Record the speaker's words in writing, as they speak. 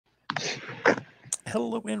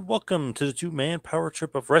Hello and welcome to the two-man power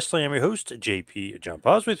trip of wrestling. I'm your host, JP John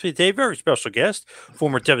Poz. With me today, very special guest,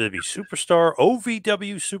 former WWE Superstar,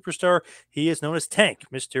 OVW Superstar. He is known as Tank,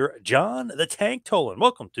 Mr. John the Tank Toland.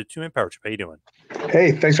 Welcome to the two-man power trip. How you doing?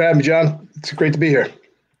 Hey, thanks for having me, John. It's great to be here.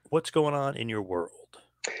 What's going on in your world?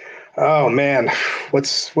 Oh man,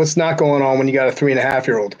 what's not going on when you got a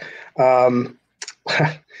 3.5-year-old? Um,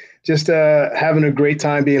 just having a great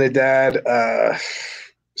time being a dad,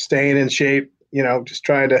 staying in shape. Just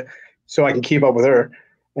trying to so I can keep up with her,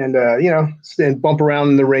 and and bump around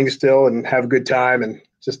in the ring still and have a good time, and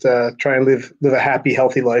just try and live a happy,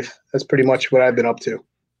 healthy life. That's pretty much what I've been up to.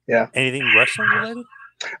 Yeah. Anything wrestling related?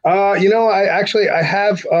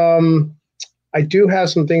 I do have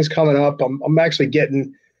some things coming up. I'm actually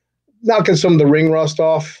knocking some of the ring rust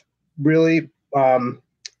off, really.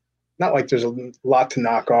 Not like there's a lot to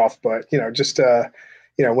knock off, but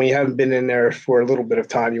when you haven't been in there for a little bit of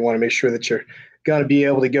time, you want to make sure that you're going to be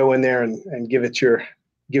able to go in there and give it your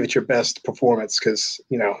best performance. Because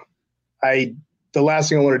the last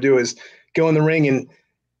thing I want to do is go in the ring and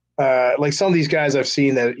like some of these guys I've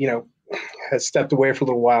seen that has stepped away for a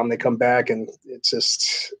little while and they come back and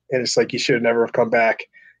it's like you should never have come back.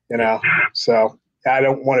 So I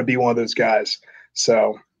don't want to be one of those guys.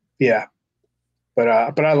 So yeah. But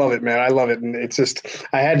I love it, man. I love it. And it's just,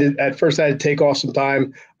 at first I had to take off some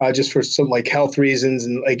time just for some like health reasons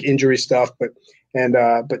and like injury stuff. But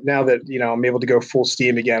now that, I'm able to go full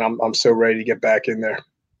steam again, I'm so ready to get back in there.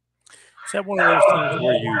 Is that one of those things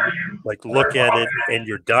where you like look at it and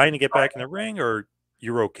you're dying to get back in the ring, or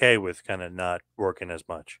you're okay with kind of not working as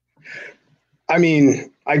much? I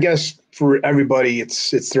mean, I guess for everybody,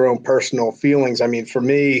 it's their own personal feelings. I mean, for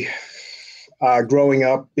me, growing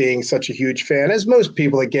up being such a huge fan, as most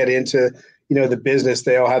people that get into, the business,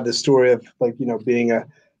 they all have the story of like, being a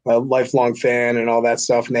lifelong fan and all that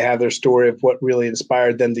stuff. And they have their story of what really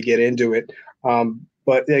inspired them to get into it.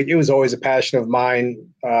 But it was always a passion of mine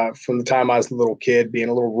from the time I was a little kid, being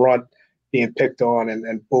a little runt, being picked on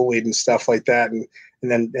and bullied and stuff like that. And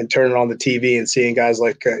then turning on the TV and seeing guys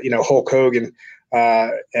like, Hulk Hogan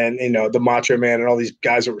and the Macho Man and all these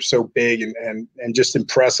guys that were so big and just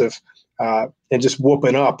impressive. And just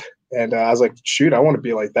whooping up. And I was like, shoot, I want to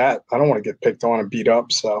be like that. I don't want to get picked on and beat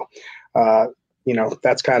up. So,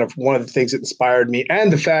 that's kind of one of the things that inspired me.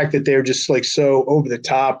 And the fact that they're just like so over the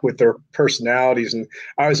top with their personalities. And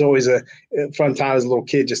I was always from time as a little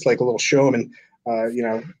kid, just like a little showman,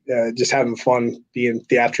 just having fun, being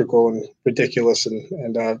theatrical and ridiculous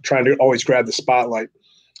and trying to always grab the spotlight.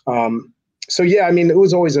 So, yeah, I mean, it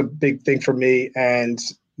was always a big thing for me. And,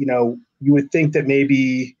 you would think that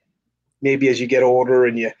maybe as you get older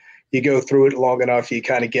and you go through it long enough, you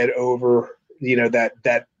kind of get over,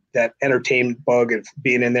 that entertainment bug of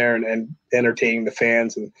being in there and entertaining the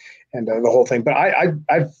fans and the whole thing. But I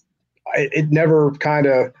never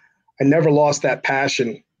lost that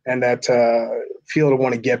passion and that feel to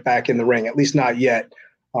want to get back in the ring, at least not yet.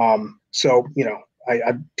 So,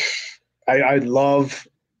 I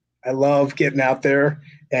love getting out there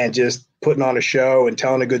and just putting on a show and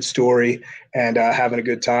telling a good story and having a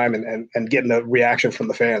good time and getting the reaction from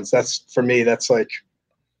the fans. That's, for me, that's one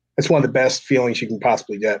of the best feelings you can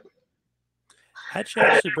possibly get. How'd you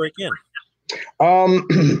actually break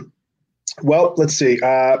in? Well, let's see.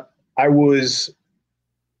 I was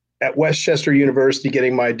at Westchester University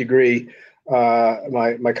getting my degree,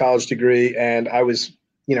 my college degree, and I was,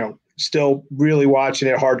 still really watching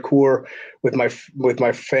it hardcore with my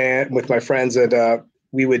friends, and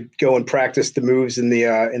we would go and practice the moves in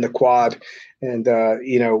the quad, and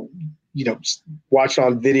watch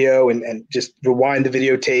on video and just rewind the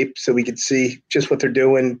videotape so we could see just what they're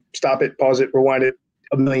doing, stop it, pause it, rewind it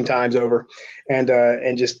a million times over, and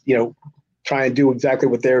just try and do exactly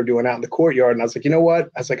what they were doing out in the courtyard. And I was like, you know what?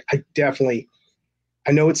 I was like,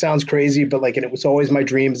 I know it sounds crazy, but and it was always my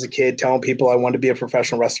dream as a kid, telling people I wanted to be a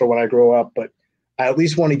professional wrestler when I grow up, but I at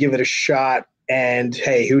least want to give it a shot. And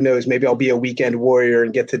hey, who knows? Maybe I'll be a weekend warrior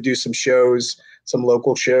and get to do some shows, some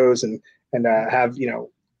local shows, and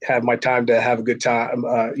have my time to have a good time.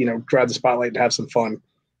 Grab the spotlight and have some fun.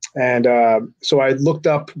 And so I looked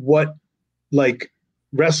up what like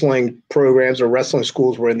wrestling programs or wrestling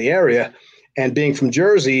schools were in the area. And being from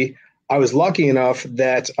Jersey, I was lucky enough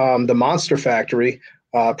that the Monster Factory,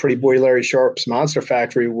 Pretty Boy Larry Sharpe's Monster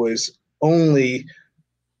Factory, was only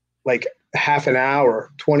like half an hour,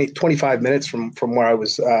 25 minutes from where I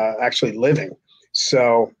was actually living.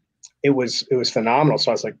 So it was phenomenal.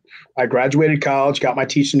 So I was like, I graduated college, got my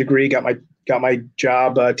teaching degree, got my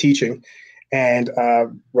job teaching. And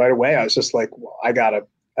right away I was just like, well, I gotta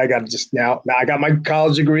I got to just now I got my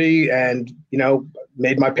college degree and,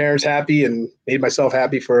 made my parents happy and made myself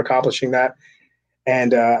happy for accomplishing that.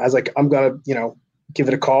 And I was like, I'm going to, give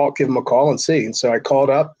him a call and see. And so I called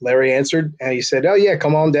up, Larry answered, and he said, oh yeah,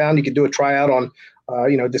 come on down. You can do a tryout on,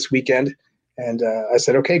 this weekend. And I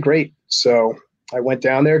said, okay, great. So I went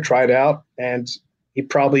down there, tried out, and he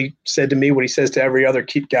probably said to me what he says to every other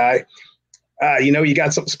keep guy, you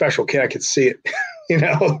got something special, kid. I could see it.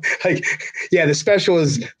 Like, yeah, the special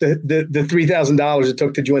is the $3,000 it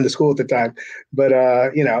took to join the school at the time. But,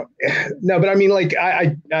 no, but I mean, like,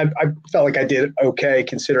 I felt like I did okay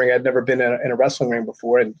considering I'd never been in a wrestling ring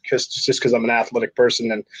before. And just because I'm an athletic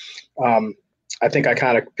person. And I think I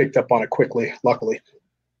kind of picked up on it quickly, luckily.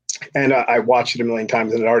 And I watched it a million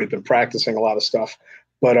times and had already been practicing a lot of stuff.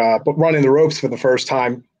 But running the ropes for the first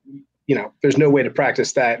time, there's no way to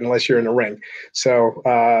practice that unless you're in the ring. So,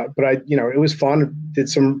 but it was fun.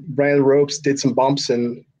 Ran the ropes, did some bumps,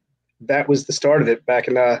 and that was the start of it back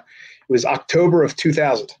in, it was October of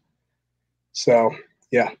 2000. So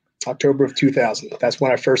yeah, October of 2000. That's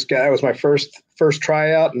when that was my first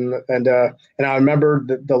tryout. And I remember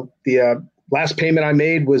the last payment I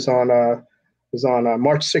made was on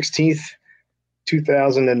March 16th,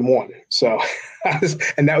 2001. So,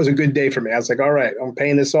 and that was a good day for me. I was like, all right, I'm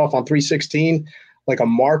paying this off on 3/16, like a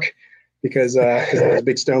mark, because I was a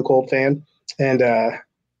big Stone Cold fan, and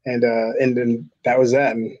then that was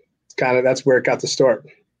that, and that's where it got to start.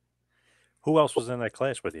 Who else was in that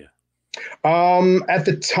class with you? At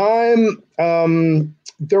the time,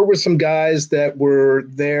 there were some guys that were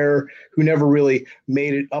there who never really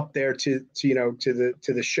made it up there to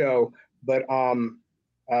the show, but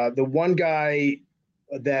the one guy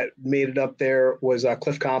that made it up there was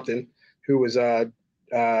Cliff Compton, who was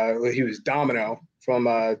he was Domino from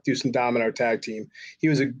Deuce and Domino Tag Team. He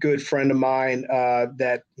was a good friend of mine.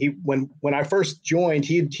 That when I first joined,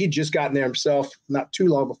 he'd just gotten there himself not too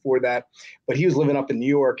long before that, but he was living up in New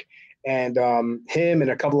York, and him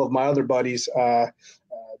and a couple of my other buddies,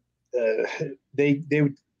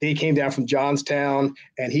 they came down from Johnstown,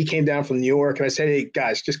 and he came down from New York. And I said, hey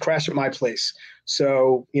guys, just crash at my place.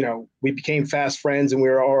 So, we became fast friends, and we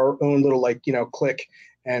were our own little, clique.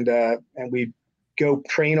 And we go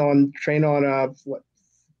train on what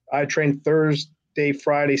I trained Thursday,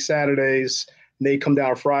 Friday, Saturdays. And they come down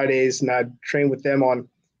on Fridays, and I'd train with them on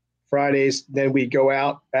Fridays. Then we'd go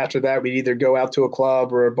out. After that, we'd either go out to a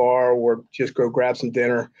club or a bar, or just go grab some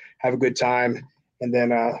dinner, have a good time. And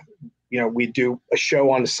then, we do a show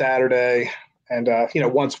on a Saturday, and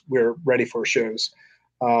once we're ready for shows,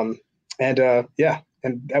 and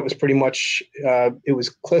that was pretty much it was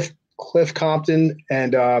Cliff Compton,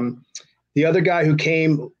 and the other guy who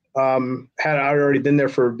came had already been there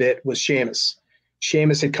for a bit was Sheamus.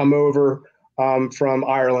 Sheamus had come over from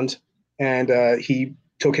Ireland, and he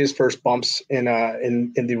took his first bumps in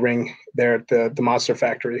the ring there at the Monster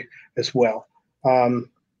Factory as well.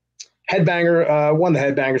 Headbanger, one of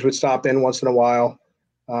the headbangers would stop in once in a while.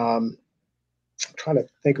 I'm trying to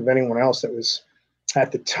think of anyone else that was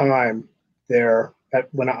at the time there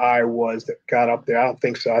when I was that got up there. I don't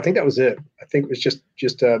think so. I think that was it. I think it was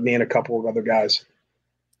just me and a couple of other guys.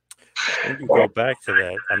 When you go back to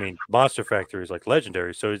that, I mean, Monster Factory is like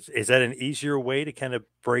legendary. So is that an easier way to kind of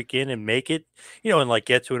break in and make it, and like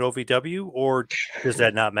get to an OVW, or does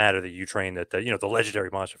that not matter that you train at the legendary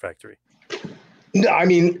Monster Factory? No, I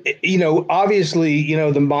mean, obviously,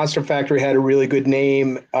 the Monster Factory had a really good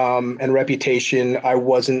name and reputation. I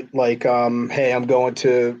wasn't like, hey, I'm going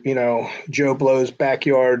to, Joe Blow's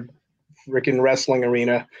backyard freaking wrestling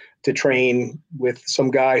arena to train with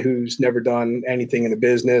some guy who's never done anything in the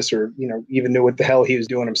business or, even knew what the hell he was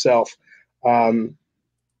doing himself.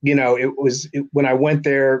 When I went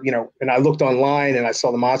there, and I looked online and I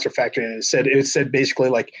saw the Monster Factory, and it said basically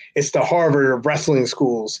like it's the Harvard of wrestling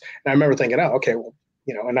schools. And I remember thinking, oh, okay, well,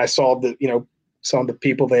 and I saw some of the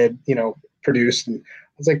people they had, produced, and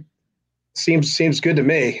I was like, seems good to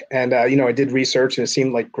me. And I did research, and it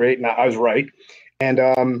seemed like great, and I was right. And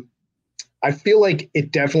I feel like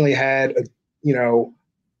it definitely had,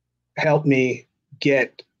 helped me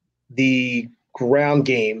get the ground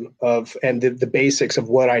game and the basics of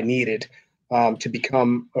what I needed to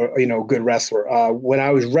become a good wrestler. When I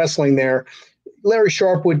was wrestling there, Larry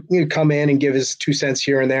Sharpe would come in and give his 2 cents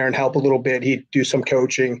here and there and help a little bit. He'd do some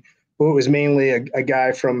coaching, but it was mainly a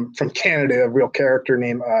guy from Canada, a real character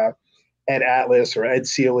named Ed Atlas or Ed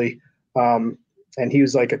Seeley, and he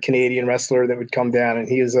was like a Canadian wrestler that would come down, and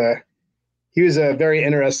he was a very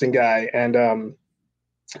interesting guy.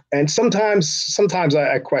 And sometimes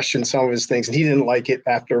I questioned some of his things, and he didn't like it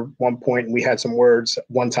after one point. And we had some words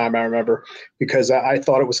one time, I remember, because I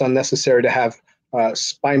thought it was unnecessary to have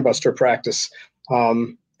spine buster practice.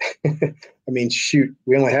 I mean, shoot,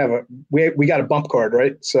 we only have we got a bump card,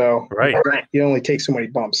 right? So Right. you only take so many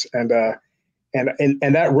bumps, and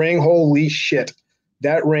that ring, holy shit,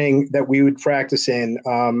 that ring that we would practice in,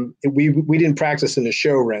 we didn't practice in the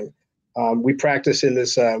show ring. We practiced in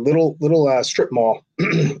this little strip mall,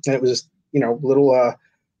 and it was little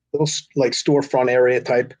like storefront area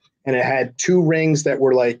type, and it had two rings that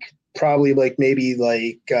were like probably like maybe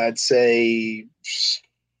like I'd say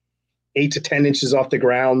 8 to 10 inches off the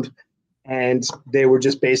ground, and they were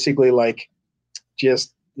just basically like it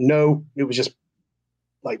was just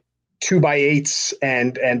like 2x8s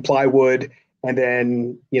and plywood, and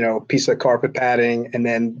then piece of carpet padding, and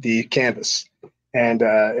then the canvas, and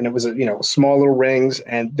it was small little rings,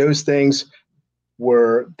 and those things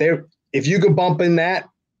were there. If you could bump in that,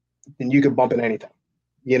 then you could bump in anything.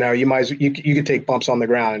 You could take bumps on the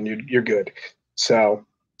ground and you're good. So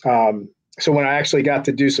so when I actually got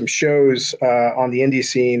to do some shows on the indie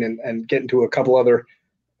scene and get into a couple other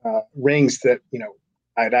rings that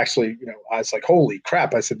I'd actually I was like, holy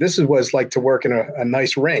crap! I said, this is what it's like to work in a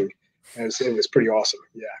nice ring. It was pretty awesome.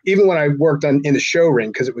 Yeah, even when I worked in the show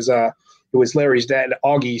ring, because it was Larry's dad,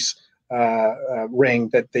 Augie's ring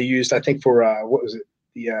that they used, I think, for what was it?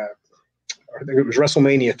 I think it was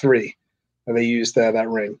WrestleMania 3. They used that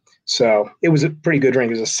ring. So it was a pretty good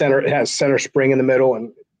ring. It has center spring in the middle,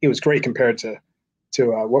 and it was great compared to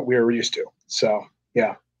what we were used to. So,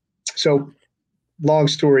 yeah. So long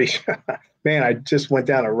story, man, I just went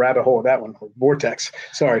down a rabbit hole with that one, vortex.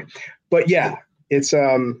 Sorry. But yeah, it's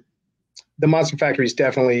the Monster Factory is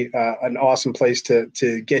definitely an awesome place to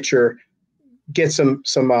get some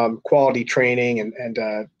quality training and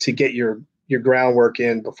to get your groundwork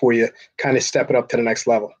in before you kind of step it up to the next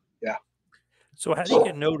level. Yeah. So how do you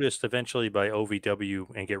get noticed eventually by OVW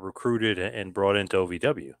and get recruited and brought into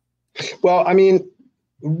OVW? Well, I mean,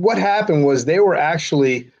 what happened was they were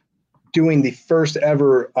actually doing the first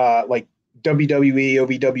ever like WWE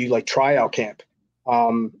OVW like tryout camp.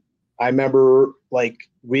 I remember like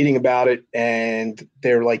reading about it, and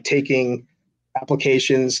they're like taking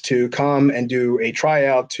applications to come and do a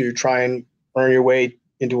tryout to try and earn your way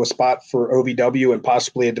into a spot for OVW and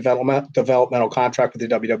possibly a developmental contract with the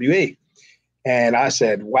WWE. And I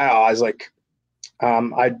said, wow. I was like,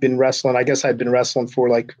 I'd been wrestling. I guess I'd been wrestling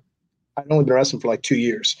for I'd only been wrestling for like 2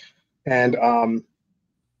 years. But I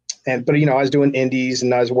was doing indies,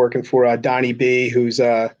 and I was working for Donnie B, who's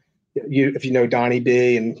if you know Donnie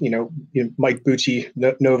B, and Mike Bucci,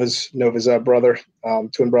 Nova's brother,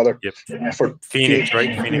 twin brother. Yep. For Phoenix,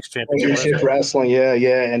 right? Phoenix Championship Wrestling. Yeah.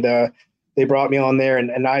 And they brought me on there,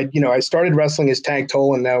 and I started wrestling as Tank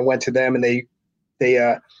Toland, and I went to them, and they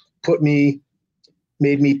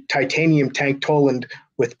made me titanium Tank Toland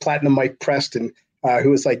with platinum Mike Preston, who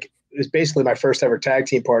was basically my first ever tag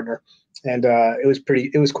team partner. And it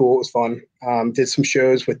was cool. It was fun. Did some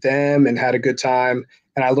shows with them and had a good time.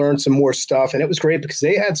 And I learned some more stuff, and it was great because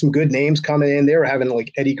they had some good names coming in. They were having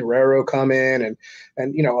like Eddie Guerrero come in, and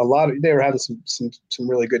they were having some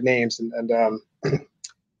really good names, and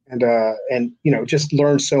just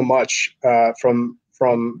learned so much from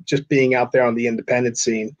just being out there on the independent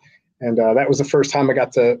scene. And that was the first time I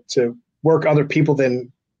got to work other people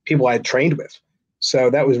than people I had trained with. So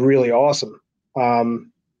that was really awesome.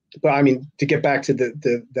 But I mean, to get back to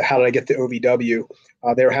the how did I get the OVW?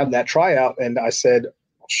 They were having that tryout, and I said,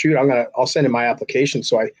 shoot, I'll send in my application.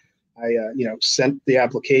 So I sent the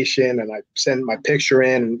application, and I sent my picture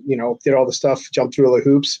in, and did all the stuff, jumped through all the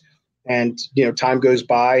hoops, and time goes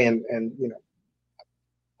by, and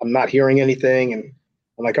I'm not hearing anything, and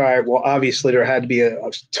I'm like, all right, well, obviously there had to be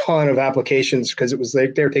a ton of applications, because it was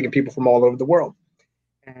they were taking people from all over the world,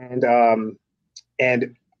 and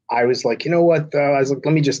I was like, you know what? I was like,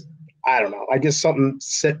 let me just, I don't know. I guess something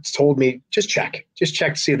told me, just check to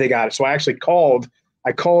see if they got it. So I actually called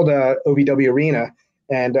OVW Arena,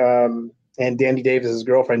 and Danny Davis's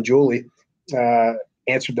girlfriend, Julie,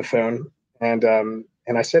 answered the phone. And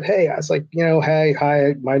I said, hey, I was like, hey,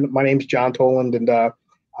 hi, my name's John Toland. And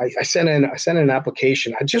I sent in an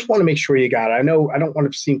application. I just want to make sure you got it. I know I don't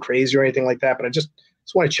want to seem crazy or anything like that, but I just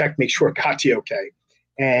want to check, make sure it got to you okay.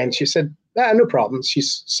 And she said, no problem.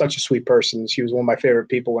 She's such a sweet person. She was one of my favorite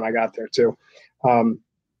people when I got there too.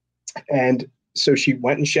 And so she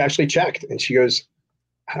went and she actually checked, and she goes,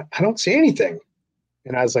 I don't see anything.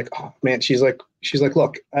 And I was like, oh man. She's like,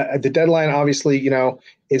 look, the deadline obviously, the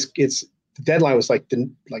deadline was like the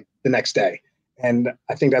next day. And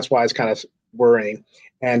I think that's why it's kind of worrying.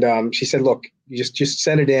 And she said, look, you just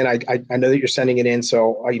send it in. I know that you're sending it in.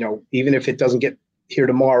 So, even if it doesn't get here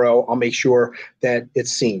tomorrow, I'll make sure that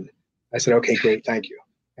it's seen. I said, okay, great. Thank you.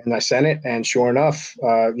 And I sent it, and sure enough,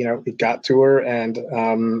 it got to her, and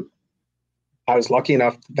I was lucky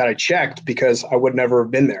enough that I checked because I would never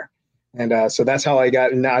have been there. And so that's how I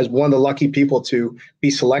got, and I was one of the lucky people to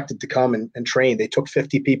be selected to come and train. They took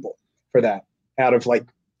 50 people for that out of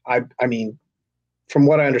I mean, from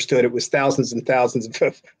what I understood, it was thousands and thousands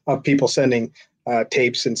of people sending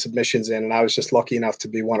tapes and submissions in, and I was just lucky enough to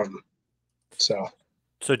be one of them. So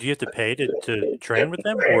do you have to pay to train with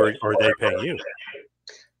them, or are they paying you?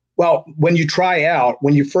 Well, when you try out,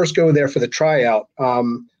 when you first go there for the tryout, I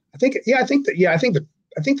think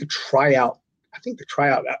the tryout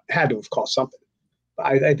had to have cost something.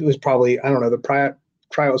 It was probably, I don't know, the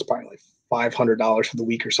tryout was probably like $500 for the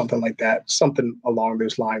week or something like that, something along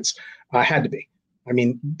those lines. Had to be. I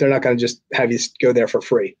mean, they're not going to just have you go there for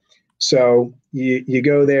free. So you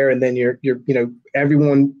go there, and then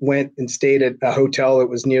everyone went and stayed at a hotel that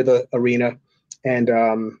was near the arena, and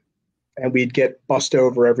we'd get bussed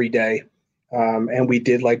over every day. And we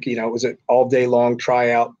did it was an all day long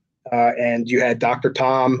tryout. And you had Dr.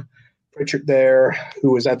 Tom Pritchard there,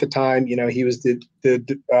 who was at the time, he was the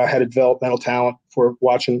head of developmental talent for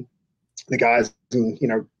watching the guys and,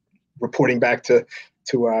 reporting back to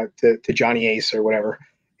Johnny Ace or whatever.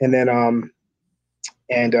 And then,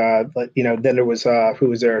 then there was, who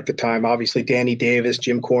was there at the time? Obviously Danny Davis,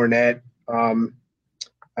 Jim Cornette.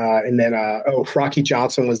 And then, Rocky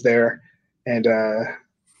Johnson was there, and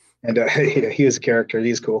he was a character.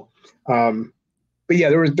 He's cool. But yeah,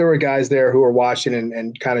 there were guys there who were watching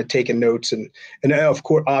and kind of taking notes, and of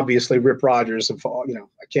course, obviously Rip Rogers.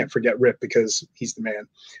 I can't forget Rip because he's the man.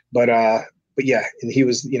 But yeah, and he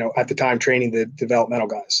was, at the time training the developmental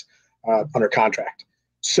guys under contract.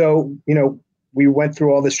 So, we went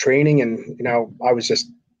through all this training, and, I was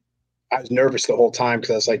nervous the whole time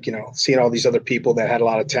because I was like, seeing all these other people that had a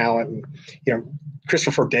lot of talent, and,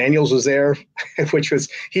 Christopher Daniels was there, which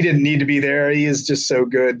he didn't need to be there. He is just so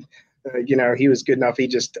good. He was good enough.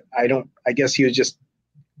 I guess he was just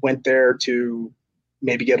went there to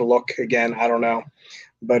maybe get a look again. I don't know.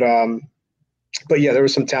 But yeah, there were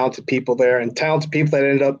some talented people there, and talented people that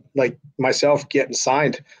ended up, like myself, getting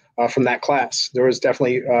signed from that class. There was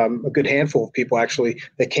definitely a good handful of people actually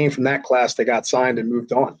that came from that class that got signed and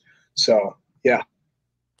moved on. So, yeah.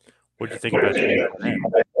 What do you think about Jimmy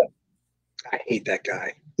Cornette? I hate that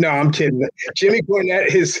guy. No, I'm kidding. Jimmy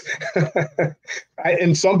Cornette is,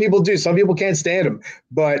 and some people do. Some people can't stand him.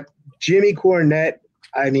 But Jimmy Cornette,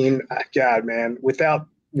 I mean, God, man, without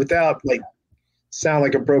sound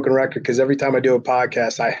like a broken record, because every time I do a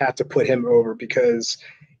podcast, I have to put him over because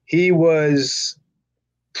he was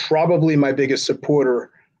probably my biggest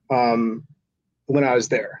supporter when I was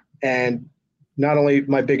there. And not only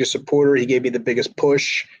my biggest supporter, he gave me the biggest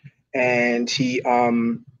push, and he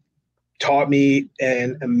taught me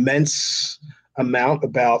an immense amount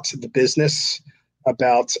about the business,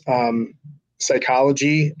 about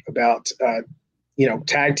psychology, about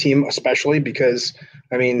tag team, especially because,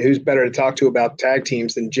 I mean, who's better to talk to about tag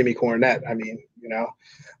teams than Jimmy Cornette? I mean,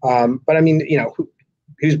 but I mean,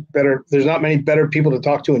 who's better? There's not many better people to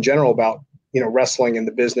talk to in general about, wrestling and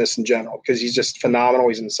the business in general, because he's just phenomenal.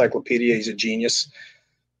 He's an encyclopedia. He's a genius.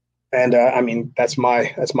 And I mean, that's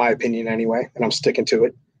my opinion anyway, and I'm sticking to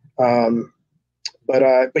it.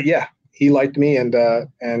 But yeah, he liked me, and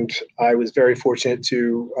I was very fortunate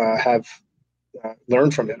to have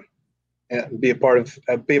learned from him and be a part of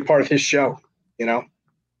his show.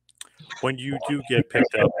 When you do get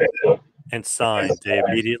picked up and signed, they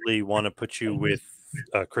immediately want to put you with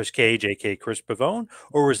Chris Cage, aka Chris Pavone,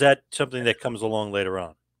 or was that something that comes along later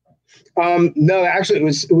on? No, actually,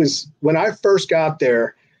 it was when I first got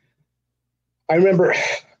there. I remember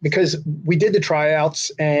because we did the tryouts,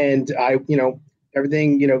 and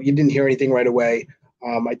everything, you didn't hear anything right away.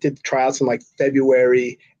 I did the tryouts in like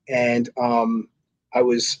February, and I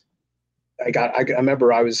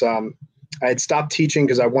had stopped teaching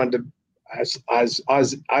because I wanted to. I was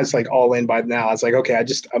like all in by now. I was like, okay,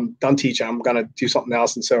 I'm done teaching. I'm gonna do something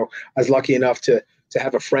else. And so I was lucky enough to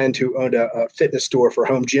have a friend who owned a fitness store for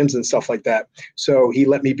home gyms and stuff like that. So he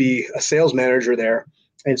let me be a sales manager there.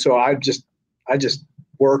 And so I just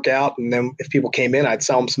work out, and then if people came in, I'd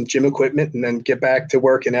sell them some gym equipment, and then get back to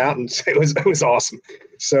working out. And it was awesome.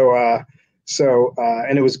 So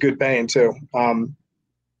and it was good paying too. And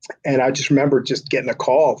I just remember just getting a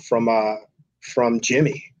call from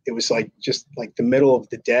Jimmy. It was just the middle of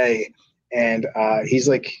the day, and he's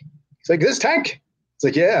like, "This Tank?" It's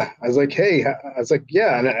like, "Yeah." I was like, "Hey," I was like,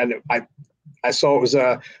 "Yeah," and I saw it was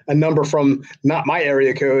a number from not my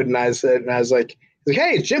area code, and I was like,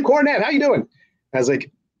 "Hey, it's Jim Cornette. How you doing?" I was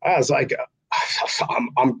like,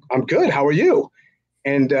 "I'm good. How are you?"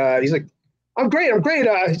 And he's like, I'm great. I'm great.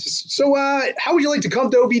 So how would you like to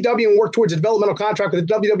come to OVW and work towards a developmental contract with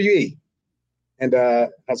the WWE? And I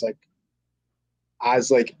was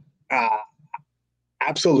like,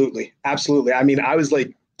 absolutely. Absolutely. I mean, I was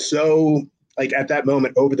like, so like at that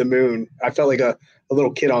moment over the moon. I felt like a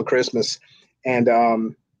little kid on Christmas. And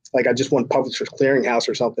like I just won Publishers Clearinghouse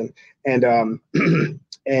or something. And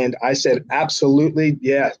and I said, absolutely,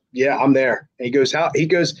 yeah, I'm there. And he goes,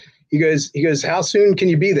 how soon can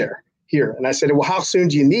you be there here? And I said, well, how soon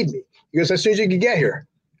do you need me? He goes, as soon as you can get here.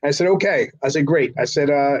 And I said, okay. I said, great. I said,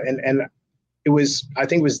 and it was, I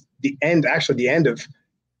think it was the end of, I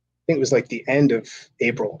think it was like the end of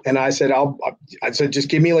April. And I said, I said, just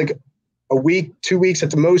give me like a week, 2 weeks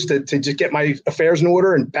at the most to just get my affairs in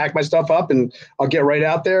order and pack my stuff up, and I'll get right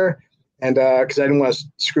out there. And because I didn't want to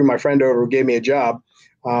screw my friend over who gave me a job,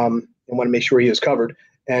 and want to make sure he was covered,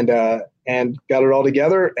 and got it all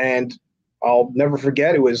together. And I'll never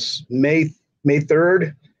forget, it was May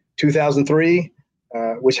 3rd, 2003,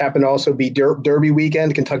 which happened to also be Derby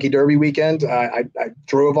weekend, Kentucky Derby weekend. I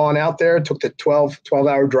drove on out there, took the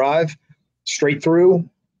 12-hour drive straight through,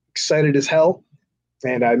 excited as hell.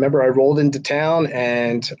 And I remember I rolled into town,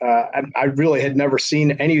 and I really had never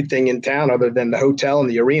seen anything in town other than the hotel and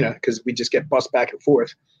the arena, because we just get bussed back and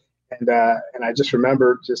forth. And I just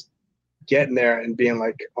remember just getting there and being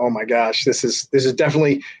like, oh my gosh, this is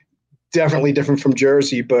definitely different from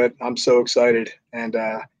Jersey, but I'm so excited. And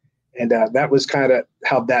that was kind of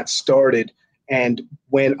how that started. And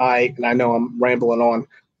when I know I'm rambling on,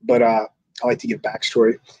 but I like to give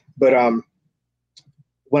backstory. But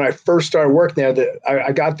when I first started working there,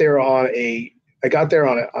 I got there on a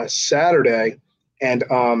Saturday, and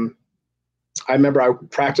I remember I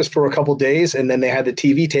practiced for a couple of days, and then they had the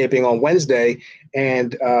TV taping on Wednesday,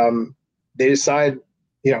 and they decided,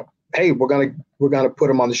 hey, we're gonna put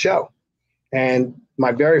him on the show. And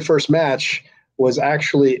my very first match was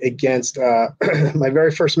actually against Doug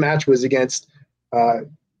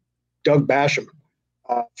Basham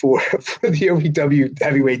for the OVW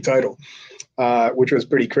heavyweight title, which was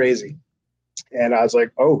pretty crazy. And I was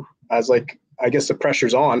like, I guess the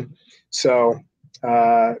pressure's on. So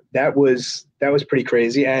that was pretty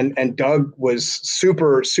crazy. And Doug was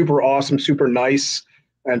super, super awesome, super nice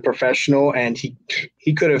and professional. And he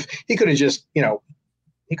could have just,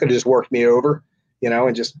 he could have just worked me over,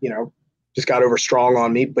 and just got over strong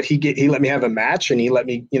on me. But he let me have a match, and he let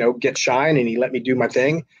me, get shine, and he let me do my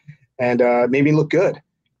thing, and made me look good.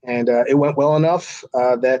 And it went well enough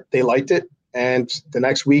that they liked it. And the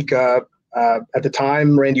next week, at the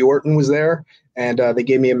time, Randy Orton was there, and they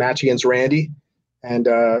gave me a match against Randy. And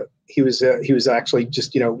he was actually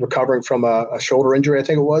just, recovering from a shoulder injury, I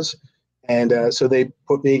think it was. And so they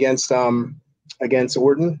put me against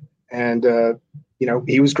Orton, and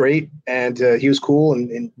he was great, and he was cool,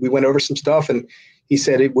 and we went over some stuff. And he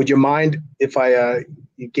said, would you mind if I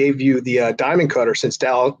gave you the diamond cutter, since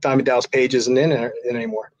Diamond Dallas Page isn't in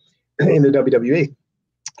anymore in the WWE?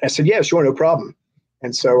 I said, yeah, sure, no problem.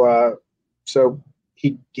 And so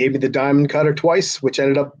he gave me the diamond cutter twice, which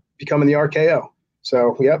ended up becoming the RKO.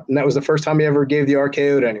 So, yep, and that was the first time he ever gave the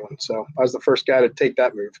RKO to anyone. So I was the first guy to take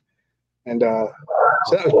that move. And so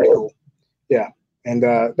that was pretty cool. Yeah. And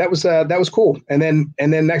that was cool. And then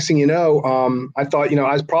next thing you know, I thought,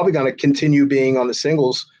 I was probably going to continue being on the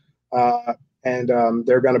singles, and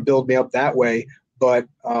they're going to build me up that way. But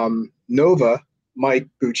Nova, Mike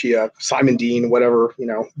Bucci, Simon Dean, whatever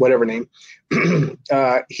name,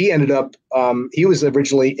 he ended up, he was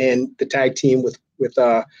originally in the tag team with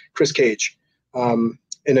Chris Cage in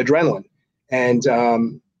Adrenaline.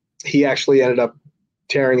 And he actually ended up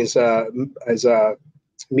tearing his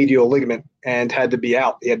medial ligament and had to be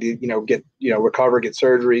out. He had to, get, recover, get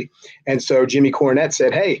surgery. And so Jimmy Cornette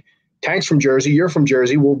said, hey, Tank's from Jersey, you're from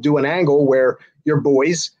Jersey, we'll do an angle where you're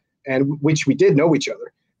boys, and which we did know each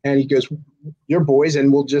other. And he goes, you're boys,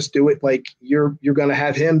 and we'll just do it like you're going to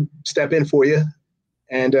have him step in for you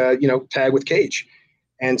and, tag with Cage.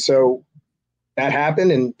 And so that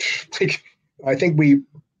happened. And I think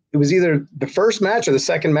it was either the first match or the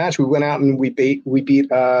second match, we went out and we beat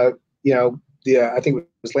I think it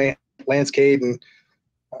was Lance Cade and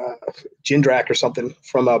Jindrak or something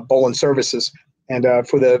from Bolin Services, and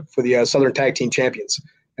for the Southern Tag Team Champions.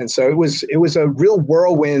 And so it was a real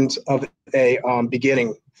whirlwind of a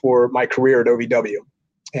beginning for my career at OVW,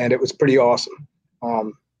 and it was pretty awesome. I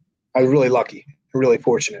was really lucky, really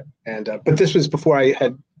fortunate. And but this was before I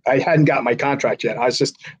hadn't got my contract yet. I was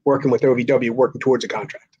just working with OVW, working towards a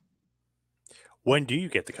contract. When do you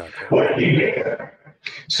get the contract?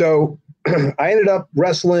 So I ended up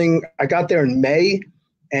wrestling. I got there in May,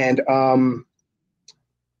 and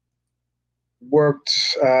worked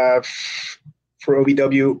for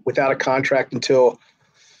OVW without a contract until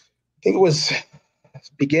I think it was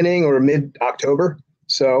beginning or mid October.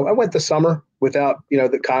 So I went the summer without,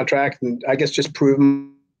 the contract, and I guess just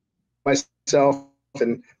proving myself.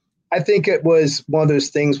 And I think it was one of those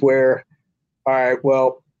things where, all right,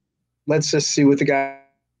 well, let's just see what the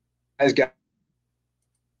guys got,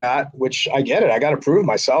 which I get it. I got to prove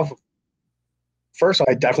myself. First,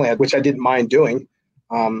 I definitely had, which I didn't mind doing.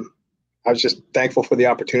 I was just thankful for the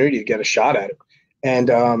opportunity to get a shot at it. And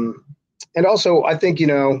also I think,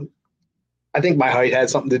 I think my height had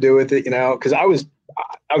something to do with it, because I was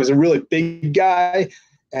a really big guy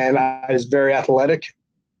and I was very athletic,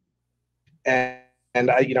 and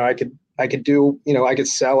I could do, I could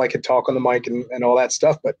sell, I could talk on the mic and all that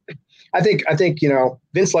stuff. But I think,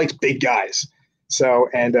 Vince likes big guys. So,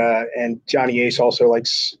 and Johnny Ace also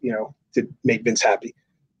likes, to make Vince happy.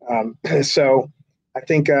 So I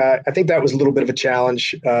think that was a little bit of a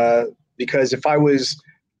challenge, because if I was,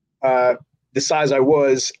 the size I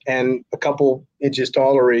was and a couple inches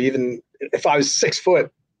taller, or even if I was 6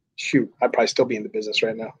 foot, shoot, I'd probably still be in the business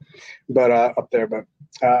right now, but up there. But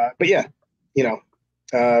yeah,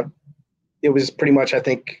 it was pretty much, I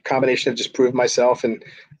think, a combination of just prove myself and,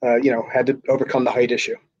 had to overcome the height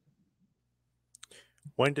issue.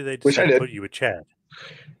 When did they decide to put you with Chad?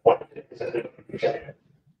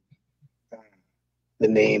 The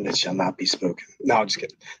name that shall not be spoken. No, I'm just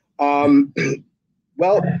kidding.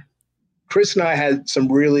 Well, Chris and I had a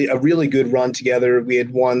really good run together. We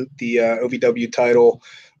had won the OVW title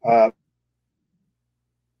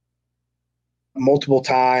multiple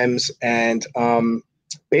times, and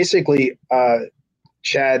basically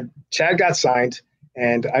Chad got signed,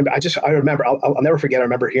 and I remember, I'll never forget. I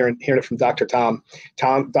remember hearing it from Dr. Tom.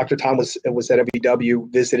 Dr. Tom was at OVW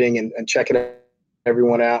visiting and checking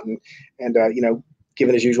everyone out, and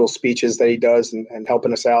giving his usual speeches that he does and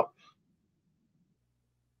helping us out.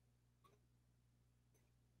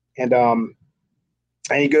 And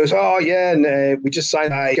he goes, oh yeah, and we just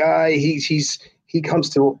signed a guy. He comes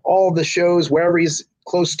to all the shows wherever he's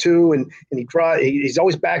close to, and he's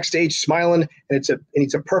always backstage smiling, and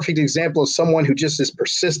it's a perfect example of someone who just is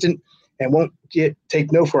persistent and won't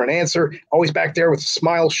take no for an answer. Always back there with a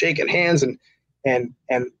smile, shaking hands, and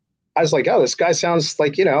I was like, oh, this guy sounds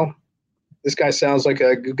like this guy sounds like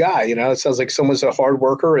a good guy. It sounds like someone's a hard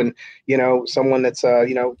worker, and someone that's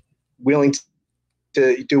willing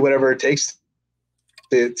to do whatever it takes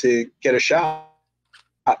to get a shot.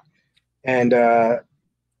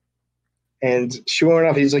 And sure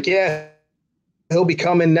enough, he's like, yeah, he'll be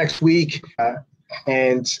coming next week.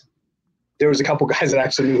 And there was a couple guys that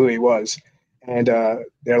actually knew who he was. And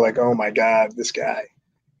they're like, oh my God, this guy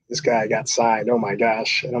got signed. Oh my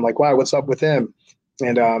gosh. And I'm like, wow, what's up with him?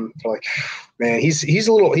 And they're like, man, he's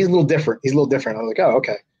a little different. He's a little different. I was like, oh,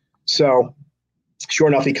 okay. So sure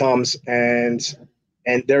enough, he comes, and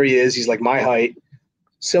there he is. He's like my height,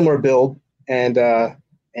 similar build, and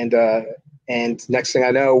next thing I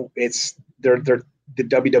know, it's the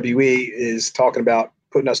WWE is talking about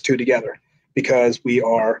putting us two together because we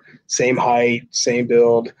are same height, same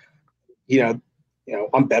build.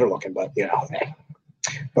 I'm better looking, but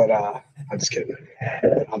I'm just kidding.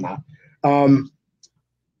 I'm not.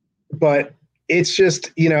 But it's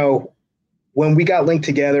just, when we got linked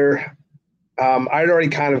together, I'd already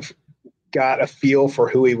kind of got a feel for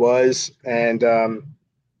who he was, and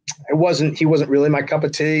he wasn't really my cup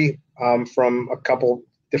of tea, from a couple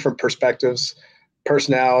different perspectives,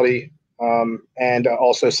 personality, and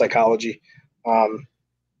also psychology.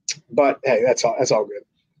 But hey, that's all good.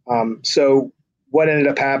 So what ended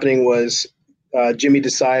up happening was Jimmy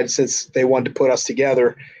decided, since they wanted to put us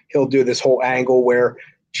together, he'll do this whole angle where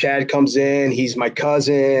Chad comes in, he's my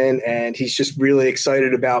cousin, and he's just really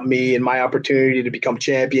excited about me and my opportunity to become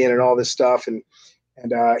champion and all this stuff. And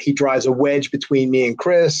he drives a wedge between me and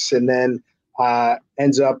Chris, and then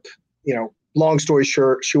ends up, long story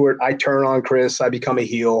short, I turn on Chris, I become a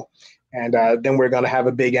heel, and then we're going to have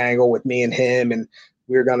a big angle with me and him, and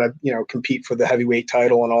we're going to, compete for the heavyweight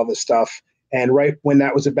title and all this stuff. And right when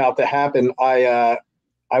that was about to happen, I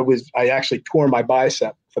actually tore my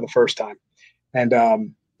bicep for the first time. And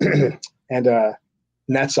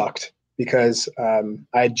that sucked because I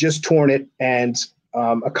had just torn it, and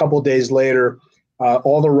a couple of days later,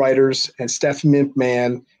 all the writers and Stephanie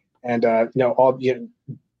McMahon and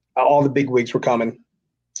all the big wigs were coming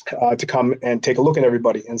to come and take a look at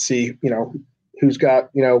everybody and see who's got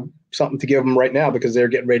something to give them right now, because they're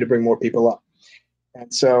getting ready to bring more people up.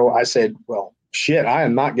 And so I said, well, shit, I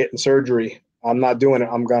am not getting surgery. I'm not doing it.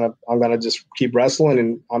 I'm gonna just keep wrestling,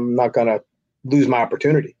 and I'm not gonna lose my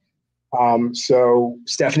opportunity. So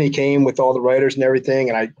Stephanie came with all the writers and everything,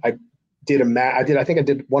 and I did I think I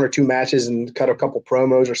did 1 or 2 matches and cut a couple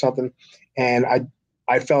promos or something, and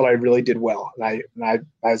I felt I really did well, and I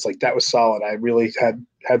was like, that was solid. I really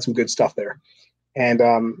had some good stuff there, and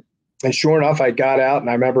sure enough, I got out, and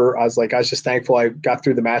I remember I was just thankful I got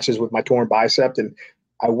through the matches with my torn bicep, and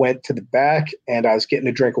I went to the back, and I was getting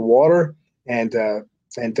a drink of water, and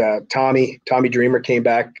Tommy Dreamer came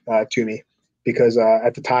back to me because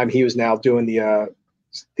at the time he was now doing the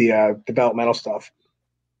developmental stuff,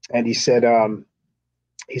 and he said,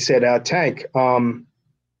 Tank,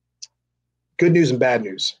 good news and bad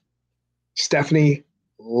news. Stephanie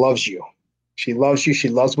loves you. She loves you. She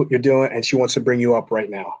loves what you're doing, and she wants to bring you up right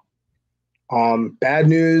now. Bad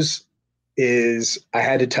news is I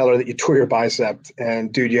had to tell her that you tore your bicep,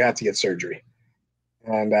 and dude, you have to get surgery.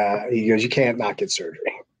 And he goes, you can't not get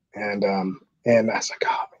surgery. And I was like,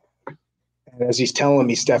 oh, man. And as he's telling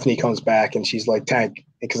me, Stephanie comes back, and she's like, Tank,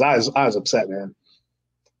 because I was upset, man.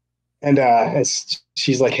 And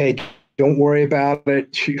she's like, hey, don't worry about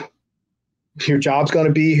it. Your job's going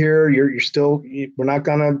to be here. We're not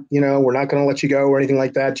going to let you go or anything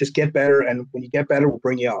like that. Just get better. And when you get better, we'll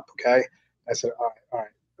bring you up. Okay. I said, all right.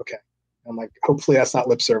 Okay. I'm like, hopefully that's not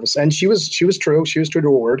lip service. And she was true. She was true to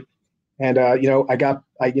her word. And, I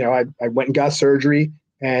went and got surgery.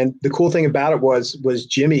 And the cool thing about it was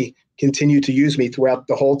Jimmy continued to use me throughout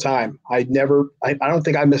the whole time. I don't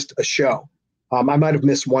think I missed a show. I might have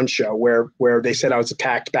missed one show where they said I was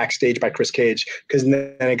attacked backstage by Chris Cage, because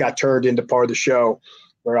then it got turned into part of the show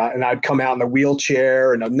and I'd come out in a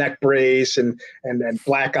wheelchair and a neck brace and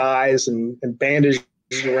black eyes and bandages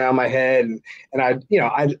around my head. And I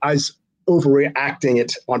was overreacting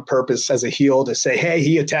it on purpose as a heel to say, hey,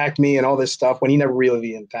 he attacked me and all this stuff, when he never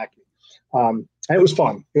really attacked me. And it was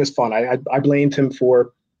fun. It was fun. I blamed him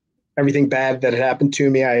for everything bad that had happened to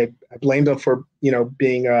me. I blamed him for,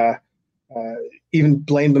 being, even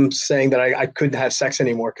blamed them saying that I couldn't have sex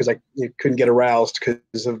anymore because I couldn't get aroused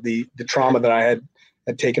because of the trauma that I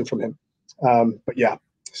had taken from him. But yeah,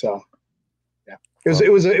 so yeah,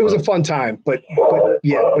 it was a fun time. But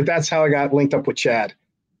that's how I got linked up with Chad.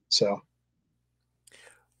 So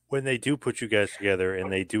when they do put you guys together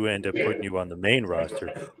and they do end up putting you on the main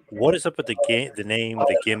roster, what is up with the name,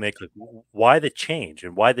 the gimmick? Like, why the change,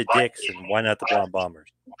 and why the Dicks, and why not the Blonde Bombers?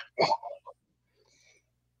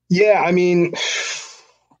 Yeah, I mean,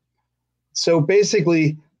 so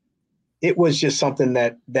basically, it was just something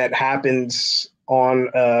that happens on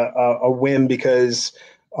a whim, because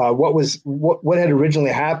what had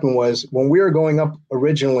originally happened was, when we were going up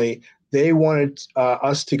originally, they wanted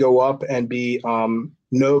us to go up and be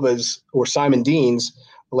Nova's or Simon Dean's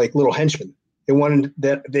like little henchmen. They wanted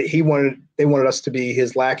they wanted us to be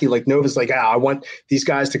his lackey. Like Nova's like, I want these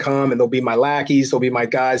guys to come and they'll be my lackeys, they'll be my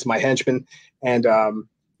guys, my henchmen, and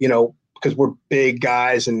because we're big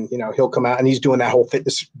guys, and he'll come out and he's doing that whole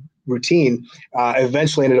fitness routine.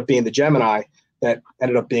 Eventually ended up being the Gemini that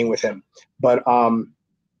ended up being with him. But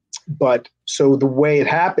so the way it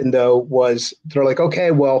happened though was they're like,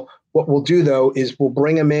 okay, well, what we'll do though is we'll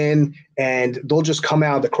bring them in, and they'll just come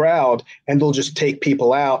out of the crowd and they'll just take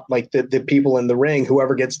people out, like the people in the ring.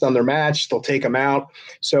 Whoever gets done their match, they'll take them out.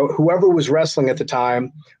 So whoever was wrestling at the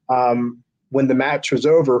time, when the match was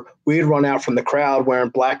over, we'd run out from the crowd wearing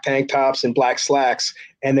black tank tops and black slacks,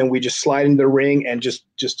 and then we just slide into the ring and just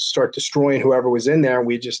start destroying whoever was in there. And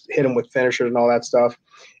we just hit them with finishers and all that stuff.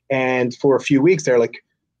 And for a few weeks, they're like,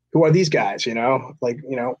 who are these guys? And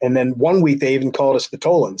then one week they even called us the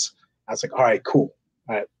Tolands. I was like, all right, cool.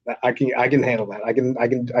 All right, I can handle that. I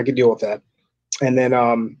can deal with that. And then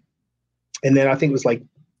I think it was like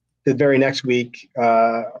the very next week,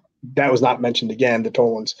 that was not mentioned again, the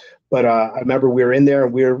Tolands. But I remember we were in there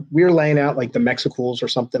and we were laying out like the Mexicools or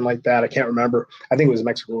something like that. I can't remember. I think it was the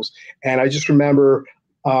Mexicools. And I just remember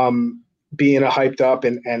being hyped up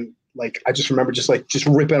and like I just remember just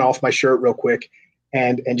ripping off my shirt real quick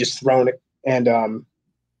and just throwing it. And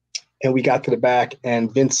we got to the back,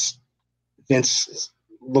 and Vince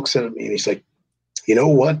looks at me and he's like, you know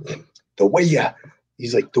what? The way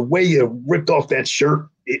you ripped off that shirt,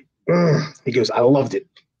 he goes, I loved it.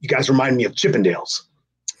 You guys remind me of Chippendales.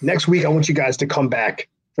 Next week, I want you guys to come back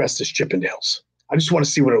dressed as Chippendales. I just want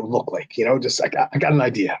to see what it would look like. Just I got an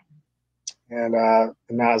idea. And I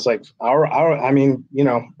was like, all right, I mean,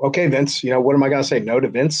 okay, Vince, what am I going to say? No to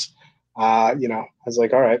Vince? I was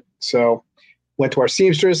like, all right. So went to our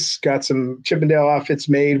seamstress, got some Chippendale outfits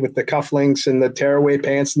made with the cufflinks and the tearaway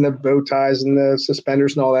pants and the bow ties and the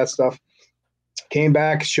suspenders and all that stuff. Came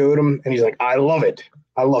back, showed him, and he's like, I love it.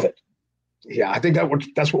 I love it. Yeah, I think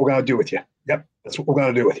that's what we're going to do with you. Yep, that's what we're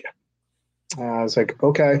going to do with you. I was like,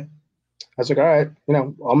 okay. I was like, all right,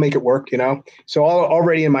 I'll make it work, So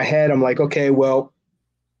already in my head, I'm like, okay, well,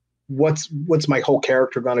 what's my whole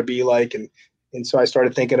character going to be like? And so I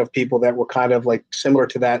started thinking of people that were kind of like similar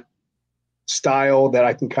to that style that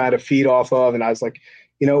I can kind of feed off of. And I was like,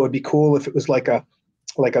 it would be cool if it was like a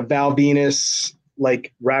Val Venus,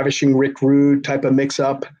 like Ravishing Rick Rude type of mix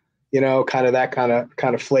up, kind of that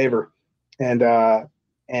kind of flavor.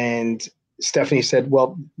 And Stephanie said,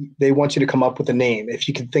 well, they want you to come up with a name. If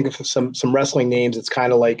you can think of some wrestling names, it's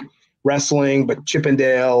kind of like wrestling, but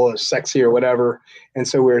Chippendale or sexy or whatever. And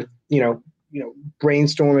so we're,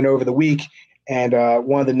 brainstorming over the week. And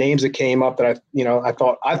one of the names that came up that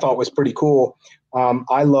I thought was pretty cool.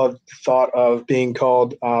 I loved the thought of being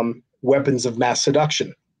called Weapons of Mass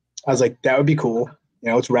Seduction. I was like, that would be cool.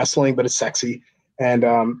 It's wrestling, but it's sexy, and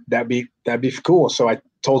that'd be cool. So I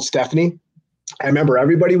told Stephanie. I remember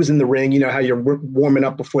everybody was in the ring. You know how you're warming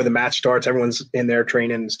up before the match starts. Everyone's in there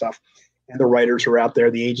training and stuff, and the writers are out there.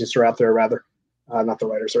 The agents are out there, rather, not the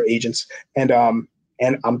writers, they're agents. And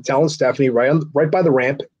I'm telling Stephanie right by the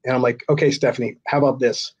ramp, and I'm like, okay, Stephanie, how about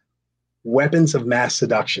this? Weapons of Mass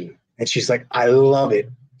Seduction. And she's like, I love it.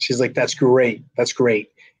 She's like, that's great. That's great.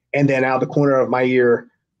 And then out of the corner of my ear,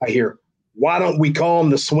 I hear, why don't we call him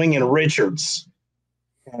the Swinging Richards?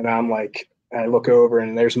 And I'm like, I look over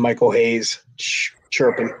and there's Michael Hayes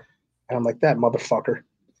chirping. And I'm like, that motherfucker.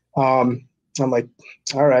 I'm like,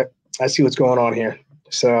 all right, I see what's going on here.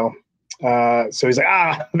 So he's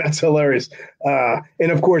like, that's hilarious.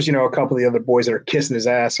 And of course, a couple of the other boys that are kissing his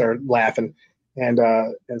ass are laughing. And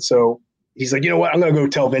so he's like, you know what? I'm going to go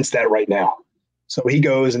tell Vince that right now. So he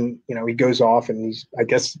goes and, he goes off and I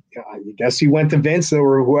guess he went to Vince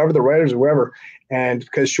or whoever, the writers or whoever. And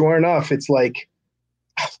because sure enough, it's like,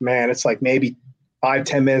 man, it's like maybe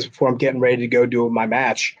 5-10 minutes before I'm getting ready to go do my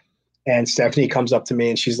match. And Stephanie comes up to me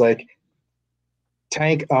and she's like,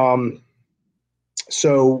 Tank,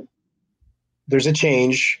 so there's a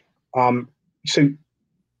change. So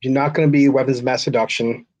you're not going to be Weapons of Mass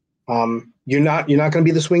Seduction. You're not going to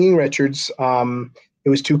be the Swinging Richards. It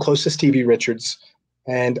was too close to Stevie Richards.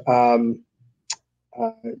 And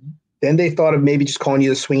then they thought of maybe just calling you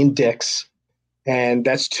the Swinging Dicks. And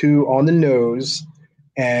that's too on the nose.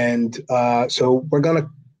 And so we're gonna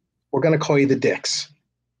call you the Dicks.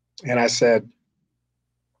 And I said,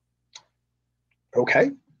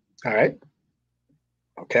 okay, all right.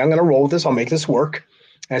 Okay, I'm gonna roll with this. I'll make this work.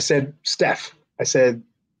 And I said, Steph, is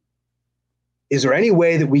there any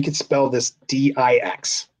way that we could spell this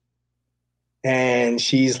D-I-X? And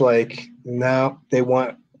she's like, no, they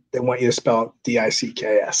want you to spell it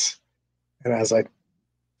D-I-C-K-S. And I was like,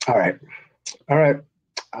 all right.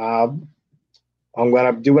 I'm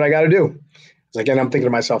going to do what I got to do. It's like, and I'm thinking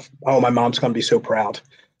to myself, oh, my mom's going to be so proud.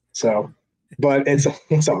 So, but it's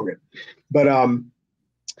all good. But,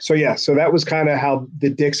 so that was kind of how the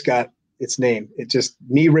Dicks got its name. It just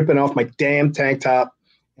me ripping off my damn tank top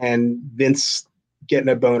and Vince getting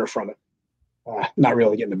a boner from it. Not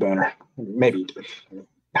really getting a boner. Maybe.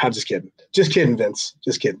 I'm just kidding. Just kidding, Vince.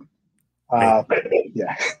 Just kidding. Yeah.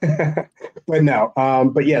 But no.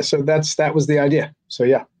 But yeah, so that was the idea. So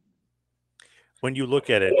yeah. When you look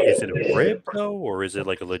at it, is it a rib though, or is it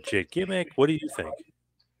like a legit gimmick? What do you think?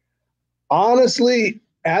 Honestly,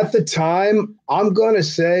 at the time, I'm gonna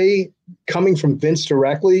say, coming from Vince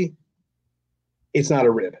directly, it's not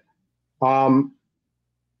a rib. I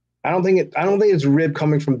don't think it's a rib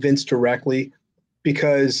coming from Vince directly,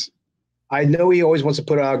 because I know he always wants to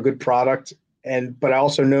put out a good product, but I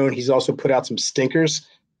also know he's also put out some stinkers,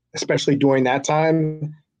 especially during that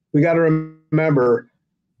time. We got to remember,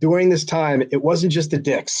 during this time, it wasn't just the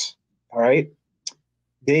Dicks. All right,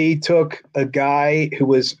 they took a guy who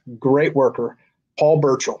was a great worker, Paul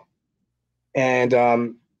Burchill, and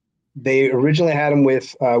they originally had him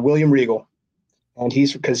with William Regal, and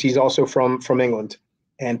he's also from England.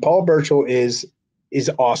 And Paul Burchill is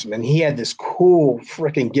awesome, and he had this cool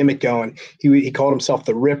freaking gimmick going. He called himself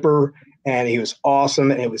the Ripper, and he was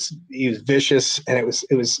awesome, and he was vicious, and it was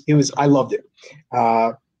I loved it.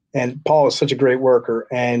 And Paul is such a great worker,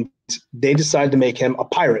 and they decided to make him a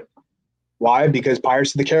pirate. Why? Because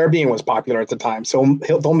Pirates of the Caribbean was popular at the time, so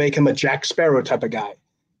they'll make him a Jack Sparrow type of guy,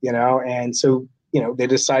 And so they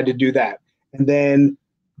decided to do that, and then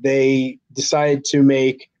they decided to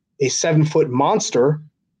make a 7-foot monster,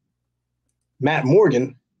 Matt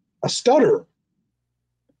Morgan, a stutter.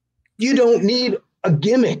 You don't need a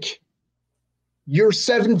gimmick. You're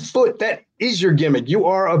 7 foot. That is your gimmick. You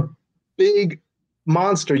are a big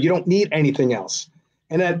monster. You don't need anything else.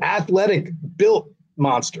 And an athletic built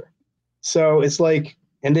monster. So it's like,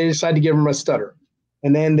 and they decided to give him a stutter.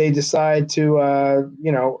 And then they decide to,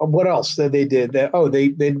 what else that they did? That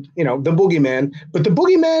the boogeyman, but the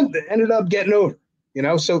boogeyman ended up getting over.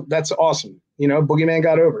 So that's awesome. Boogeyman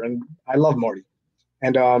got over, and I love Marty.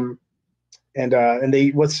 And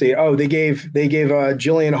they let's see. Oh, they gave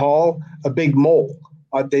Jillian Hall a big mole.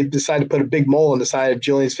 They decided to put a big mole on the side of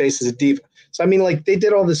Jillian's face as a diva. So I mean, like they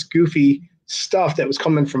did all this goofy stuff that was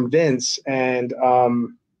coming from Vince and the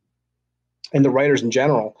writers in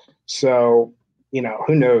general. So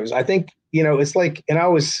who knows? I think it's like, and I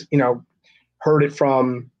always heard it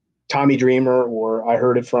from Tommy Dreamer, or I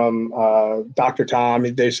heard it from Dr. Tom.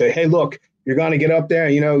 They say, hey, look, you're going to get up there.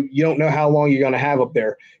 You don't know how long you're going to have up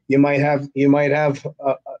there. You might have a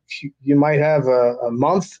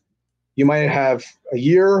month, you might have a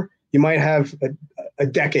year, you might have a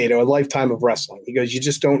decade or a lifetime of wrestling. He goes, you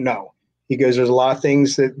just don't know. He goes, there's a lot of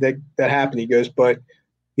things that happen. He goes, but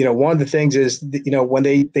one of the things is,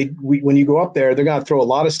 when you go up there, they're going to throw a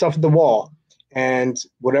lot of stuff at the wall, and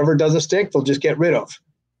whatever doesn't stick, they'll just get rid of.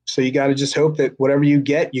 So you got to just hope that whatever you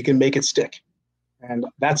get, you can make it stick. And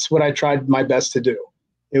that's what I tried my best to do.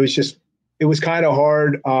 It was kind of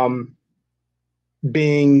hard,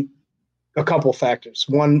 being a couple factors.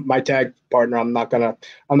 One, my tag partner, I'm not gonna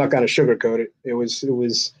sugarcoat it. It was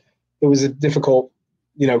a difficult,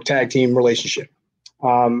 tag team relationship.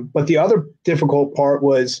 But the other difficult part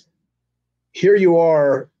was, here you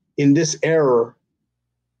are in this era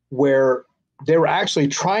where they were actually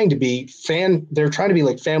trying to be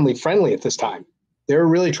like family friendly at this time. They were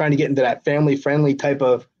really trying to get into that family friendly type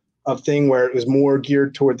of thing where it was more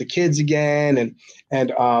geared toward the kids again.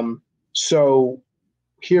 And so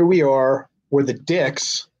here we are, we're the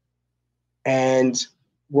Dicks, and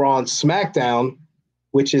we're on SmackDown,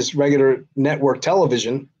 which is regular network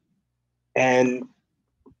television. And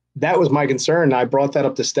that was my concern. I brought that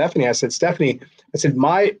up to Stephanie. I said, Stephanie,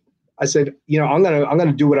 I'm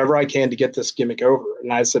gonna do whatever I can to get this gimmick over.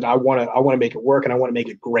 And I said, I want to make it work, and I want to make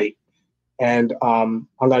it great. And I'm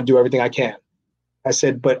gonna do everything I can. I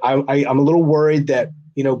said, but I'm a little worried that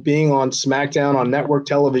being on SmackDown on network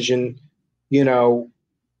television,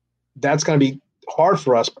 that's going to be hard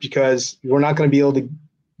for us, because we're not going to be able to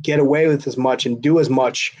get away with as much and do as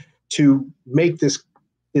much to make this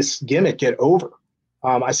gimmick get over.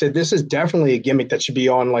 I said, this is definitely a gimmick that should be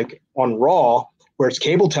on Raw, where it's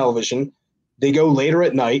cable television. They go later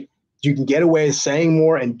at night. You can get away saying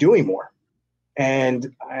more and doing more.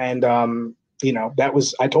 And that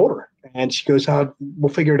was, I told her, and she goes, oh,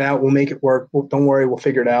 we'll figure it out. We'll make it work. Don't worry. We'll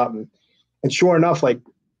figure it out. And sure enough,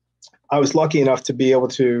 I was lucky enough to be able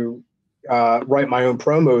to write my own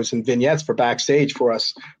promos and vignettes for backstage for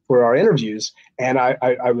us for our interviews. And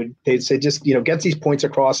they'd say, just, get these points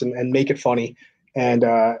across and make it funny, and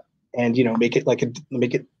make it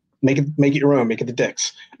make it your own, make it the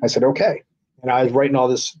Dicks. I said, okay. And I was writing all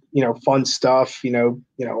this, fun stuff,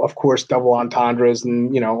 of course, double entendres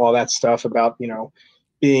and, all that stuff about,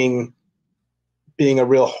 being a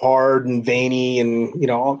real hard and veiny and,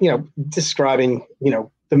 describing,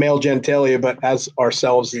 the male genitalia, but as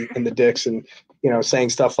ourselves in the Dicks, and, saying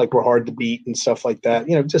stuff like we're hard to beat and stuff like that,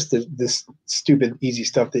 just this stupid, easy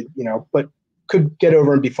stuff that, but could get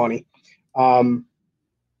over and be funny.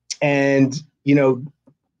 And,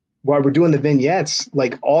 while we're doing the vignettes,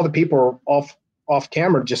 all the people are off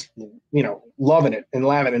camera, just, loving it and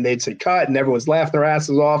laughing, and they'd say cut, and everyone's laughing their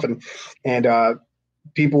asses off. And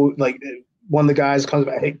people, one of the guys comes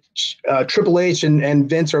back, hey, Triple H and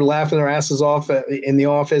Vince are laughing their asses off in the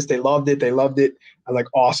office. They loved it. I'm like,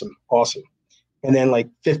 awesome. And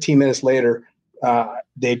then 15 minutes later,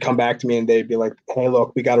 they'd come back to me and they'd be like, hey,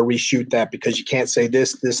 look, we got to reshoot that because you can't say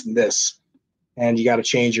this, this, and this, and you got to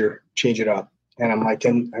change it up. And I'm like,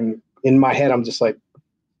 and in my head, I'm just like,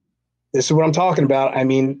 this is what I'm talking about. I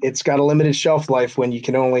mean, it's got a limited shelf life when you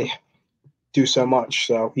can only do so much.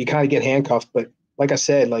 So you kind of get handcuffed. But like I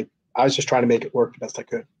said, I was just trying to make it work the best I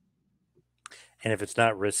could. And if it's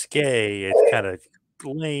not risque, it's kind of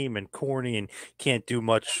lame and corny and can't do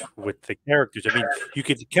much with the characters. I mean, you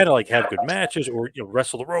could kind of have good matches, or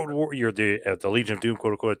wrestle the Road Warrior, the Legion of Doom,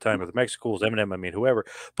 quote unquote, at the time, of the Mexicals, Eminem, I mean, whoever.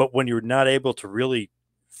 But when you're not able to really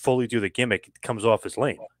fully do the gimmick, it comes off as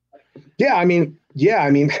lame. Yeah, I mean,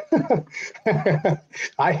 I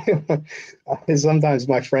sometimes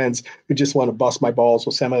my friends who just want to bust my balls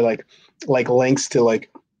will send me links to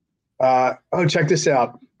oh, check this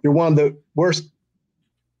out. You're one of the worst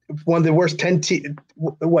 10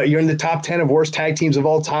 what, you're in the top 10 of worst tag teams of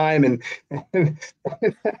all time, and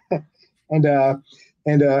oh,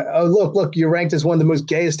 look, you're ranked as one of the most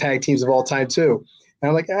gayest tag teams of all time too. And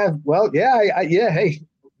I'm like, well, yeah, hey,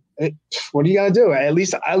 what are you gonna do? At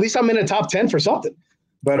least I'm in the top 10 for something.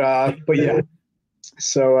 But yeah.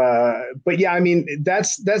 So, but yeah, I mean,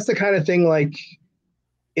 that's the kind of thing. Like,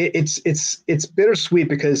 it's bittersweet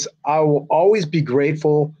because I will always be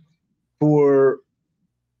grateful for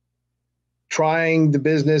trying the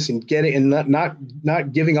business and getting and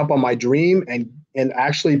not giving up on my dream and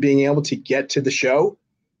actually being able to get to the show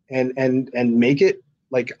and make it.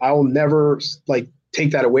 Like, I will never like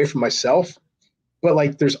take that away from myself, but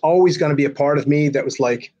like there's always going to be a part of me that was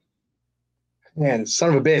like, man, son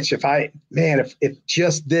of a bitch, if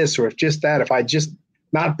just this or if just that, if I just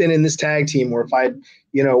not been in this tag team, or if I,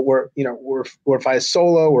 or if I was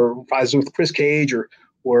solo, or if I was with Chris Cage,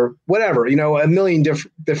 or whatever, a million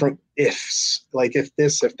different ifs, like if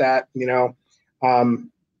this, if that,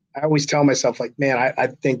 I always tell myself like, man, I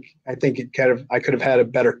think I could have had a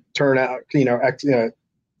better turnout,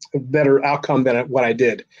 a better outcome than what I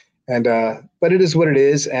did. And, but it is what it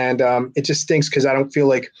is. And it just stinks because I don't feel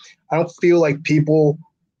like people,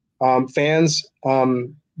 fans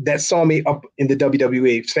that saw me up in the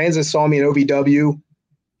WWE, fans that saw me in OVW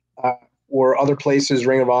or other places,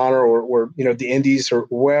 Ring of Honor or the Indies or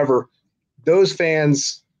wherever, those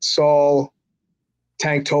fans saw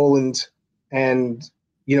Tank Toland and,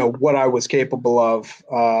 what I was capable of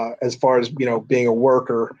as far as, being a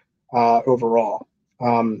worker overall.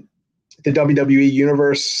 The WWE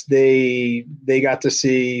universe, they got to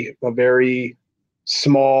see a very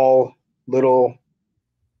small, little,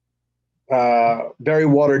 very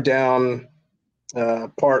watered down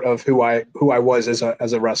part of who I was as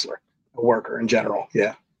a wrestler, a worker in general.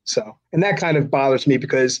 Yeah. So, and that kind of bothers me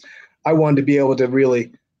because I wanted to be able to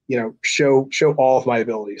really, show all of my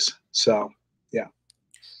abilities. So, yeah.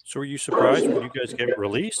 So were you surprised when you guys get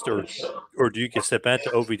released, or do you get sent back to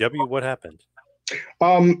OVW? What happened?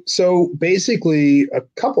 So basically a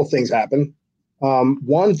couple things happened.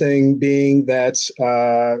 One thing being that,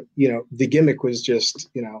 the gimmick was just,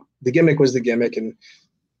 the gimmick was the gimmick, and,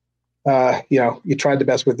 you tried the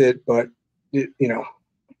best with it, but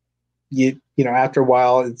after a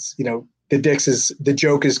while it's, the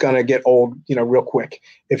joke is going to get old, real quick.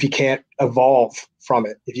 If you can't evolve from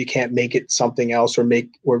it, if you can't make it something else or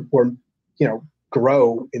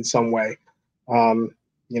grow in some way,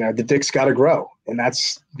 the dick's got to grow, and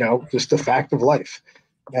that's, just a fact of life.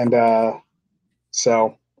 And,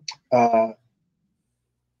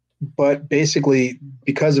 but basically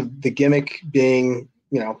because of the gimmick being,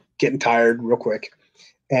 getting tired real quick.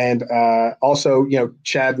 And also,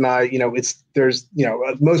 Chad and I,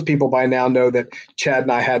 most people by now know that Chad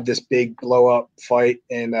and I had this big blow up fight,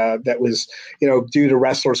 and that was, due to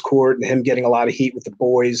Wrestlers Court and him getting a lot of heat with the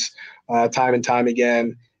boys time and time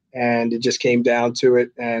again. And it just came down to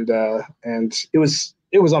it. And it was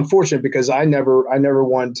unfortunate because I never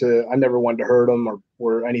wanted to hurt him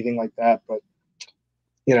or anything like that. But,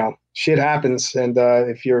 shit happens. And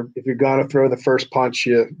if you're going to throw the first punch,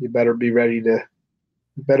 you better be ready.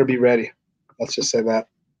 Let's just say that.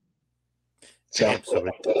 So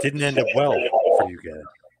it didn't end up well for you guys.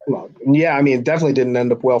 Well, yeah, I mean, it definitely didn't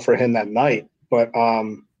end up well for him that night. But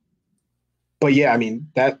yeah, I mean,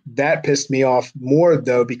 that pissed me off more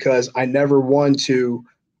though, because I never want to,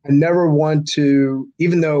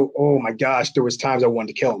 even though, oh my gosh, there was times I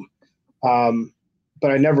wanted to kill him.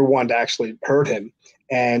 But I never wanted to actually hurt him.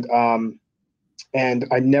 And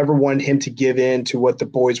I never wanted him to give in to what the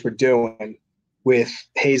boys were doing with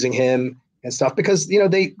hazing him and stuff, because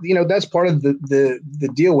that's part of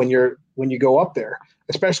the deal when you go up there,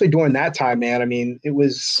 especially during that time, man. I mean, it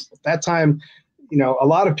was that time, a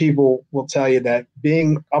lot of people will tell you that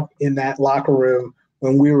being up in that locker room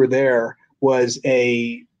when we were there was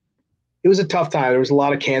a tough time. There was a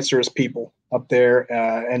lot of cancerous people up there,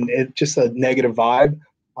 and it just a negative vibe.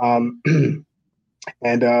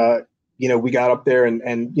 And we got up there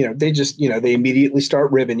and they just, they immediately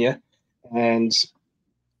start ribbing you. And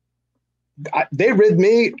they ribbed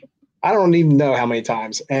me, I don't even know how many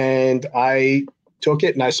times. And I took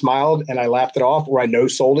it and I smiled and I laughed it off, or I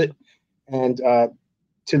no-sold it. And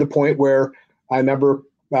to the point where I remember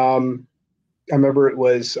it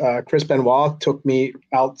was Chris Benoit took me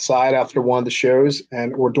outside after one of the shows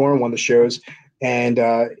or during one of the shows. And,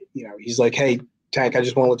 he's like, "Hey, Tank, I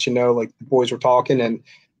just want to let you know, like, the boys were talking and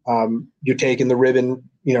you're taking the ribbon,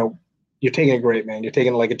 you're taking it great, man. You're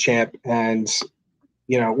taking it like a champ, and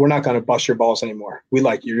we're not going to bust your balls anymore. We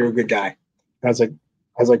like you. You're a good guy." And I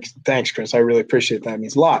was like, "Thanks, Chris. I really appreciate that. It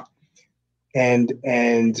means a lot." And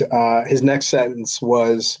his next sentence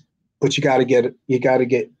was, "But you got to get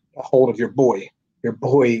a hold of your boy. Your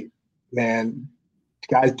boy, man.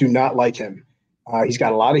 Guys do not like him. He's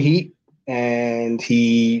got a lot of heat, and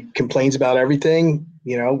he complains about everything.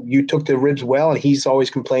 You took the ribs well, and he's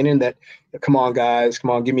always complaining that, come on, guys, come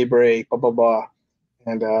on, give me a break, blah, blah, blah."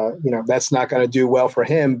 And that's not going to do well for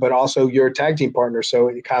him, but also you're a tag team partner, so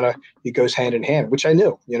it goes hand in hand, which I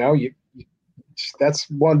knew. That's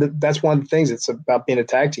one of the things. It's about being a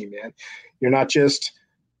tag team, man. You're not just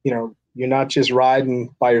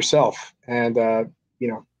riding by yourself, and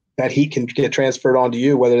that heat can get transferred onto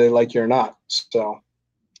you whether they like you or not. So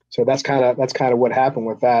that's kind of what happened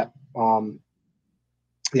with that.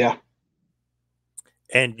 Yeah.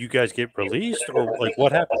 And you guys get released, or like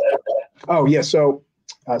what happened? Oh yeah. So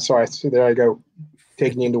sorry. So there I go,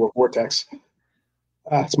 taking you into a vortex.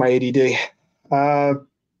 It's my ADD.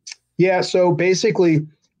 Yeah. So basically,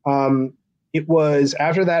 it was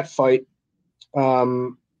after that fight.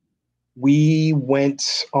 We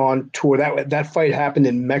went on tour. That fight happened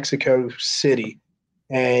in Mexico City,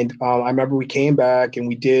 and I remember we came back and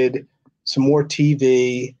we did some more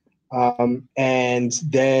TV, and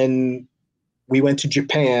then we went to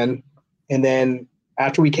Japan. And then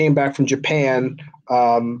after we came back from Japan,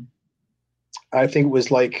 I think it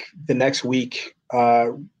was like the next week.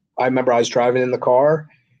 I remember I was driving in the car,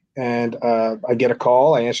 and I get a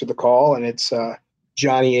call. I answered the call, and it's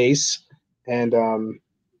Johnny Ace, and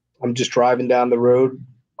I'm just driving down the road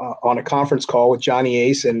on a conference call with Johnny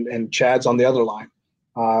Ace, and Chad's on the other line.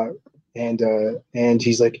 And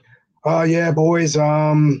he's like, "Oh yeah, boys.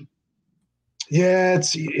 I'm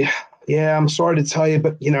sorry to tell you,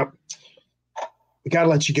 but we gotta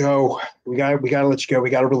let you go. We gotta let you go.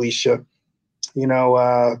 We gotta release you.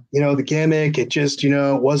 The gimmick, it just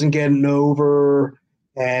wasn't getting over.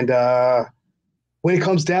 And when it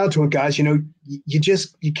comes down to it, guys, you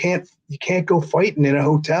can't go fighting in a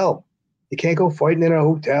hotel. You can't go fighting in a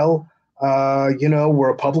hotel. We're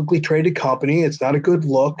a publicly traded company. It's not a good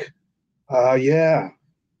look. Yeah.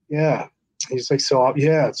 He's like, so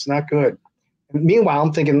yeah, it's not good." And meanwhile,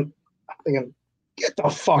 I'm thinking, get the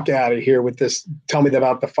fuck out of here with this. Tell me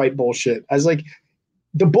about the fight bullshit. I was like,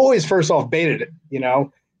 the boys first off baited it,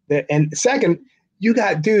 and second, you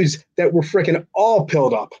got dudes that were freaking all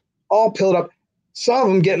pilled up. Some of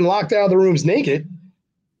them getting locked out of the rooms naked,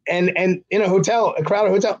 and in a hotel, a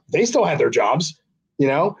crowded hotel, they still had their jobs,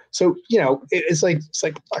 So it's like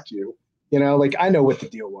fuck you, like I know what the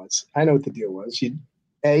deal was.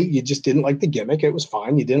 You just didn't like the gimmick. It was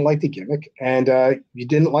fine. You didn't like the gimmick, and you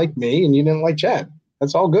didn't like me, and you didn't like Chad.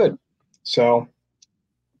 That's all good. So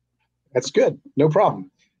that's good. No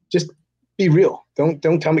problem. Just be real. Don't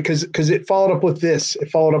tell me, because it followed up with this.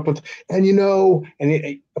 It followed up with,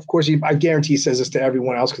 of course, I guarantee he says this to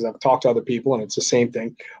everyone else because I've talked to other people and it's the same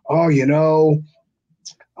thing. Oh,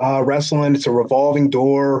 wrestling, it's a revolving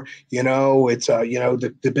door. It's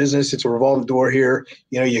the business. It's a revolving door here.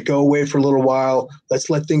 You go away for a little while. Let's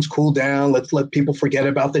let things cool down. Let's let people forget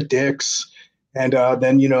about the dicks, and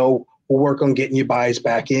then we'll work on getting you guys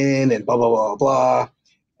back in, and blah blah blah blah.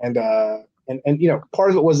 And part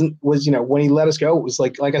of it was when he let us go, it was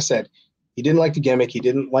like I said, he didn't like the gimmick, he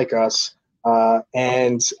didn't like us, also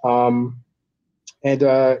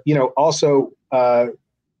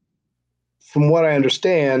from what I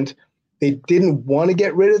understand, they didn't want to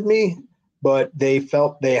get rid of me, but they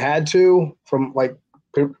felt they had to, from like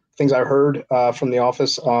things I heard from the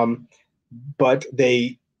office. But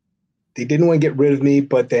they didn't want to get rid of me,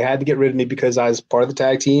 but they had to get rid of me because I was part of the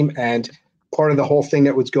tag team, and part of the whole thing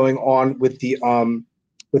that was going on with the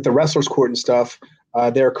wrestlers court and stuff.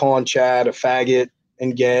 They're calling Chad a faggot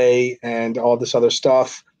and gay and all this other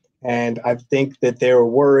stuff. And I think that they were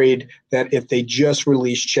worried that if they just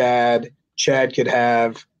released Chad could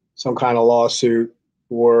have some kind of lawsuit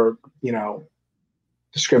or,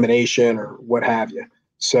 discrimination or what have you.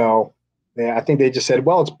 So yeah, I think they just said,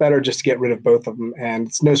 well, it's better just to get rid of both of them. And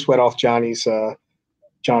it's no sweat off Johnny's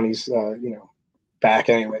back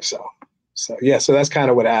anyway. So yeah, so that's kind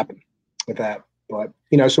of what happened with that. But,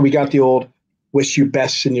 so we got the old wish you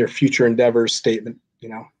best in your future endeavors statement,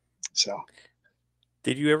 so.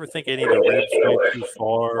 Did you ever think any of the ribs went too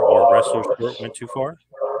far or wrestlers went too far?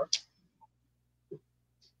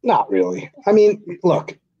 Not really. I mean,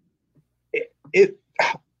 look,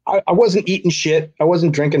 I wasn't eating shit. I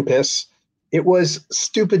wasn't drinking piss. It was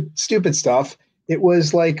stupid stuff. It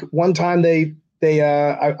was like one time I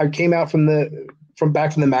came out from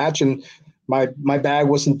the match, and my bag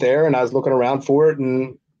wasn't there, and I was looking around for it,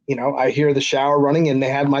 and I hear the shower running, and they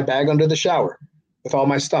had my bag under the shower with all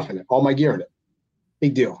my stuff in it, all my gear in it.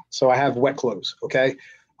 Big deal. So I have wet clothes. Okay.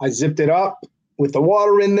 I zipped it up with the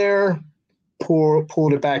water in there,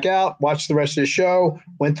 pulled it back out, watched the rest of the show,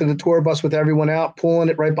 went to the tour bus with everyone out, pulling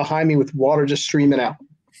it right behind me with water just streaming out.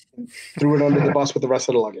 Threw it under the bus with the rest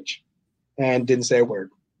of the luggage and didn't say a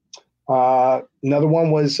word. Another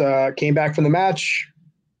one was came back from the match,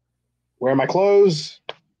 wearing my clothes,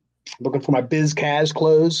 looking for my Biz Kaz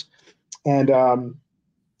clothes, and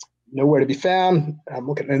nowhere to be found. I'm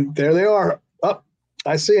looking, and there they are. Up,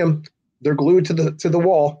 I see them. They're glued to the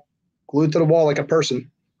wall, like a person.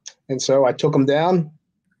 And so I took them down,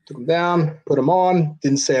 put them on.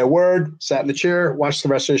 Didn't say a word. Sat in the chair, watched the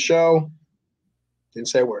rest of the show. Didn't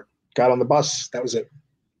say a word. Got on the bus. That was it.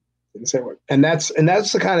 Didn't say a word. And that's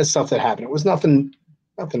the kind of stuff that happened. It was nothing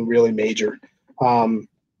really major. It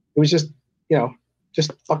was just,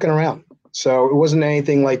 just fucking around. So it wasn't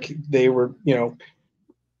anything like they were,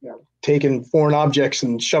 taking foreign objects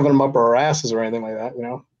and shoving them up our asses or anything like that,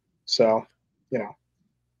 So,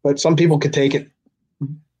 but some people could take it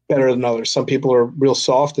better than others. Some people are real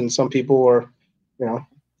soft, and some people are,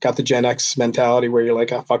 got the Gen X mentality where you're like,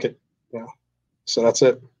 fuck it, So that's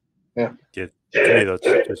it. Yeah. To me,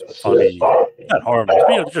 that's just funny, not harmless,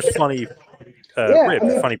 but just funny,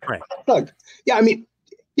 funny prank. Look,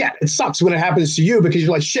 it sucks when it happens to you because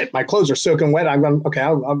you're like, shit, my clothes are soaking wet. I'm going,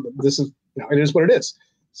 okay, this is, it is what it is.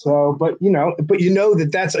 So, but that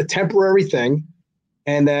that's a temporary thing,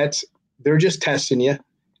 and that they're just testing you,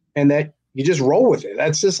 and that you just roll with it.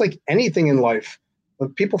 That's just like anything in life.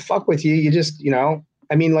 When people fuck with you, you just,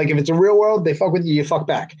 like if it's a real world, they fuck with you, you fuck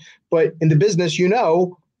back. But in the business,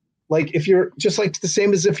 like if you're just like the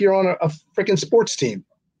same as if you're on a freaking sports team,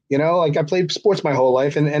 like I played sports my whole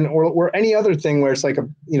life, or any other thing where it's like a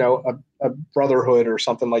brotherhood or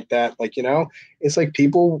something like that. Like, it's like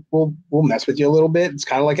people will mess with you a little bit. It's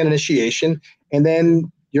kind of like an initiation, and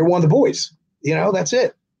then you're one of the boys, that's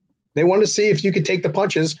it. They want to see if you could take the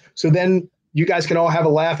punches. So then you guys can all have a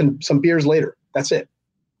laugh and some beers later. That's it.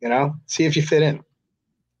 See if you fit in.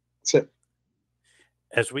 That's it.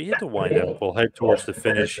 As we hit the wind up, we'll head towards the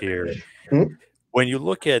finish here. Mm-hmm. When you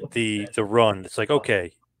look at the run, it's like,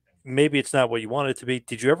 okay, maybe it's not what you wanted it to be.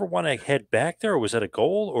 Did you ever want to head back there, or was that a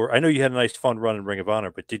goal? Or I know you had a nice fun run in Ring of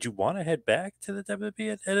Honor, but did you want to head back to the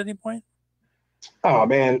WWE at any point? Oh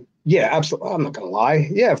man, yeah, absolutely. I'm not gonna lie.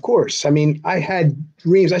 Yeah, of course. I mean, I had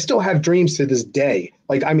dreams. I still have dreams to this day.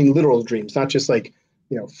 Like, literal dreams, not just like,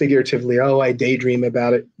 figuratively. Oh, I daydream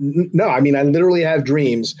about it. No, I literally have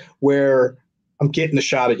dreams where I'm getting the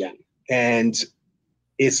shot again, and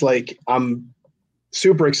it's like I'm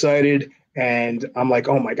super excited. And I'm like,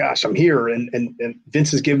 oh my gosh, I'm here, and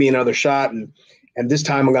Vince is giving me another shot, and this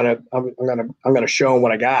time I'm gonna show him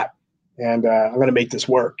what I got, and I'm gonna make this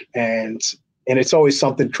work. And it's always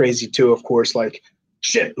something crazy too, of course. Like,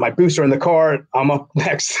 shit, my boots are in the car. I'm up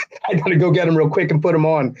next. I gotta go get them real quick and put them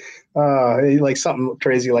on. Like something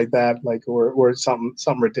crazy like that, like or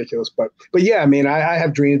something ridiculous. But yeah, I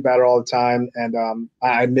have dreams about it all the time, and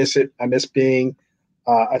I miss it. I miss being,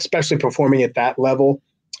 especially performing at that level.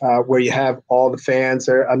 Where you have all the fans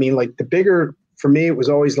there. Like the bigger, for me, it was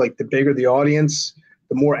always like the bigger the audience,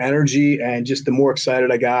 the more energy, and just the more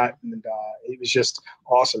excited I got. And it was just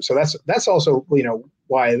awesome. So that's also,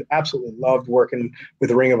 why I absolutely loved working with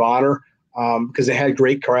the Ring of Honor, because they had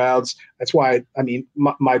great crowds. That's why,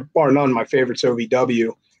 my bar none, my favorite's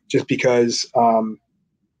OVW, just because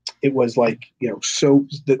it was like,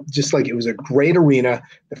 just like it was a great arena.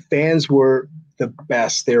 The fans were the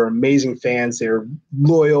best. They're amazing fans. They're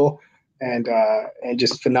loyal and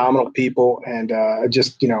just phenomenal people, and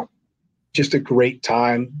just a great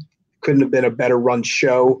time. Couldn't have been a better run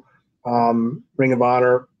show. Ring of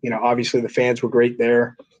Honor, obviously the fans were great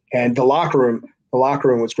there, and the locker room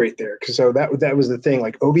was great there. So that was the thing.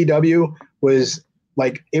 Like OVW was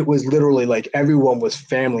like, it was literally like everyone was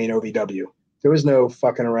family in OVW. There was no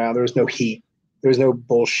fucking around. There was no heat. There was no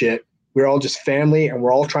bullshit. We're all just family, and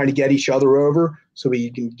we're all trying to get each other over so we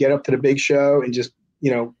can get up to the big show and just,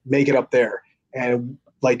 make it up there. And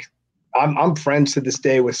like, I'm friends to this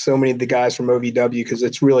day with so many of the guys from OVW, because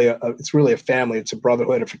it's really a family. It's a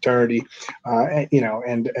brotherhood, a fraternity,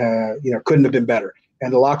 couldn't have been better.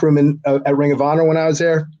 And the locker room at Ring of Honor when I was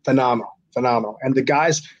there, phenomenal. And some of the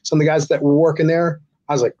guys that were working there,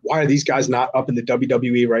 I was like, why are these guys not up in the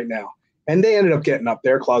WWE right now? And they ended up getting up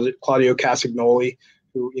there. Claudio Castagnoli,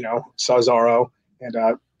 who, Cesaro,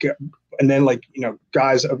 and then like,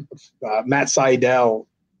 guys of Matt Seidel,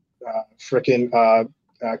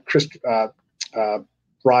 Chris,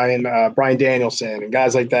 Brian Danielson, and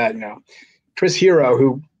guys like that, Chris Hero,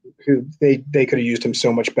 who they could have used him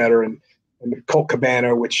so much better, and Colt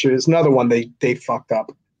Cabana, which is another one they fucked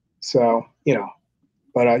up. So, yeah,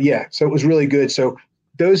 so it was really good. So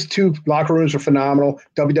those two locker rooms were phenomenal.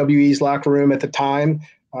 WWE's locker room at the time,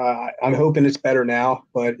 I'm hoping it's better now,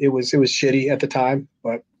 but it was shitty at the time,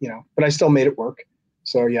 but I still made it work.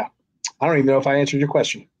 So yeah, I don't even know if I answered your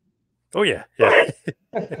question. Oh yeah.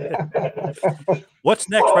 What's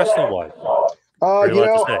next wrestling wise? Or are you You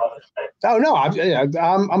allowed to know, say? oh no,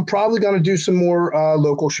 I'm probably going to do some more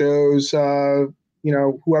local shows. You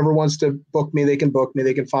know, whoever wants to book me, they can book me.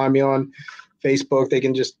 They can find me on Facebook. They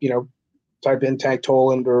can just, you know, type in Tank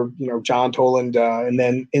Toland or, you know, John Toland, and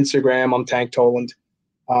then Instagram, I'm Tank Toland.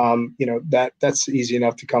 You know, that's easy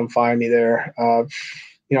enough to come find me there.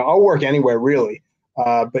 You know, I'll work anywhere really.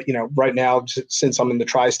 But you know, right now, since I'm in the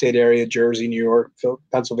tri-state area, Jersey, New York,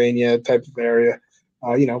 Pennsylvania type of area,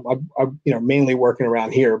 you know, I'm you know, mainly working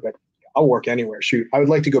around here, but I'll work anywhere. Shoot, I would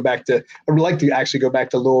like to go back to. I would like to actually go back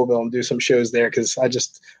to Louisville and do some shows there because I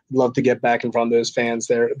just love to get back in front of those fans.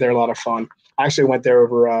 They're a lot of fun. I actually went there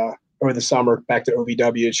over the summer back to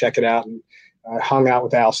OVW to check it out and hung out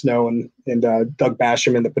with Al Snow and Doug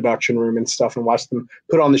Basham in the production room and stuff and watched them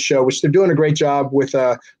put on the show, which they're doing a great job with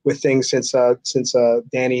things since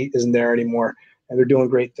Danny isn't there anymore, and they're doing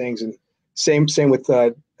great things. And same with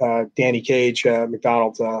Danny Cage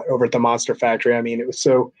McDonald over at the Monster Factory. I mean, it's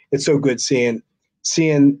so good seeing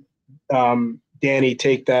Danny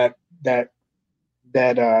take that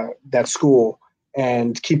school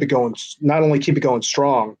and keep it going. Not only keep it going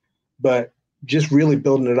strong, but just really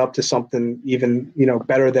building it up to something even, you know,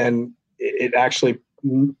 better than it actually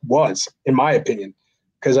was, in my opinion.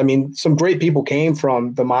 Because I mean, some great people came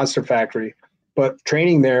from the Monster Factory, but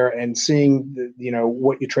training there and seeing the, you know,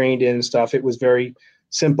 what you trained in and stuff, it was very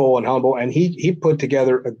simple and humble. And he put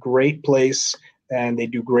together a great place, and they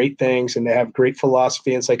do great things, and they have great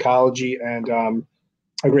philosophy and psychology, and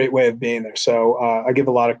a great way of being there. So I give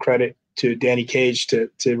a lot of credit to Danny Cage to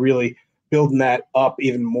really building that up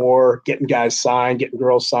even more, getting guys signed, getting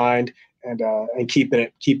girls signed, and keeping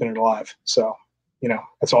it alive. So, you know,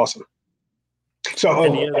 that's awesome. So,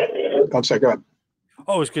 I'm sorry, go ahead.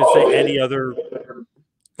 Oh, I was going to say, any other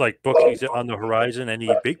like bookings on the horizon? Any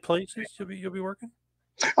big places you'll be working?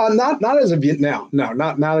 Not as of yet now. No,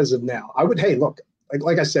 not as of now. I would. Hey, look,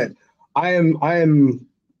 like I said, I am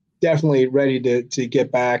definitely ready to get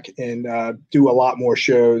back and do a lot more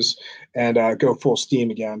shows and go full steam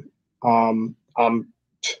again. I'm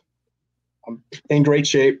in great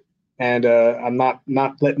shape, and I'm not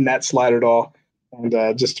letting that slide at all,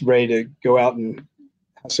 and just ready to go out and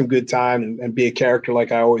have some good time and be a character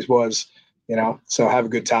like I always was, you know. So have a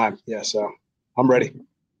good time. Yeah. So I'm ready.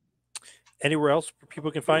 Anywhere else people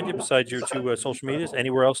can find you besides your two social medias?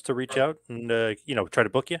 Anywhere else to reach out and you know, try to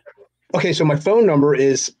book you? Okay, so my phone number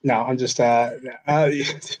is no. I'm just no.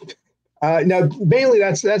 Mainly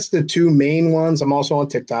that's the two main ones. I'm also on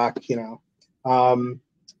TikTok, you know.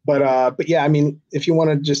 But yeah, I mean, if you want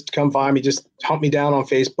to just come find me, just hunt me down on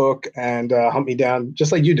Facebook and hunt me down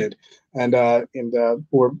just like you did, and or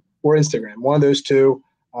Instagram. One of those two.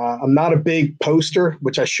 I'm not a big poster,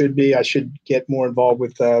 which I should be. I should get more involved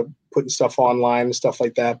with putting stuff online and stuff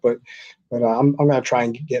like that. But I'm gonna try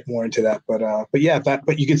and get more into that. But yeah,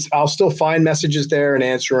 but you can. I'll still find messages there and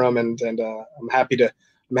answer them, and I'm happy to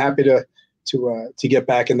get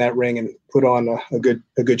back in that ring and put on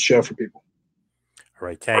a good show for people. All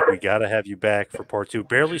right, Tank, we got to have you back for part two.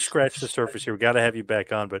 Barely scratched the surface here. We got to have you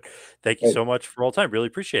back on, but thank you so much for all time. Really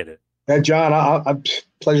appreciate it. John,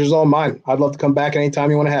 pleasure's all mine. I'd love to come back anytime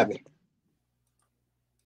you want to have me.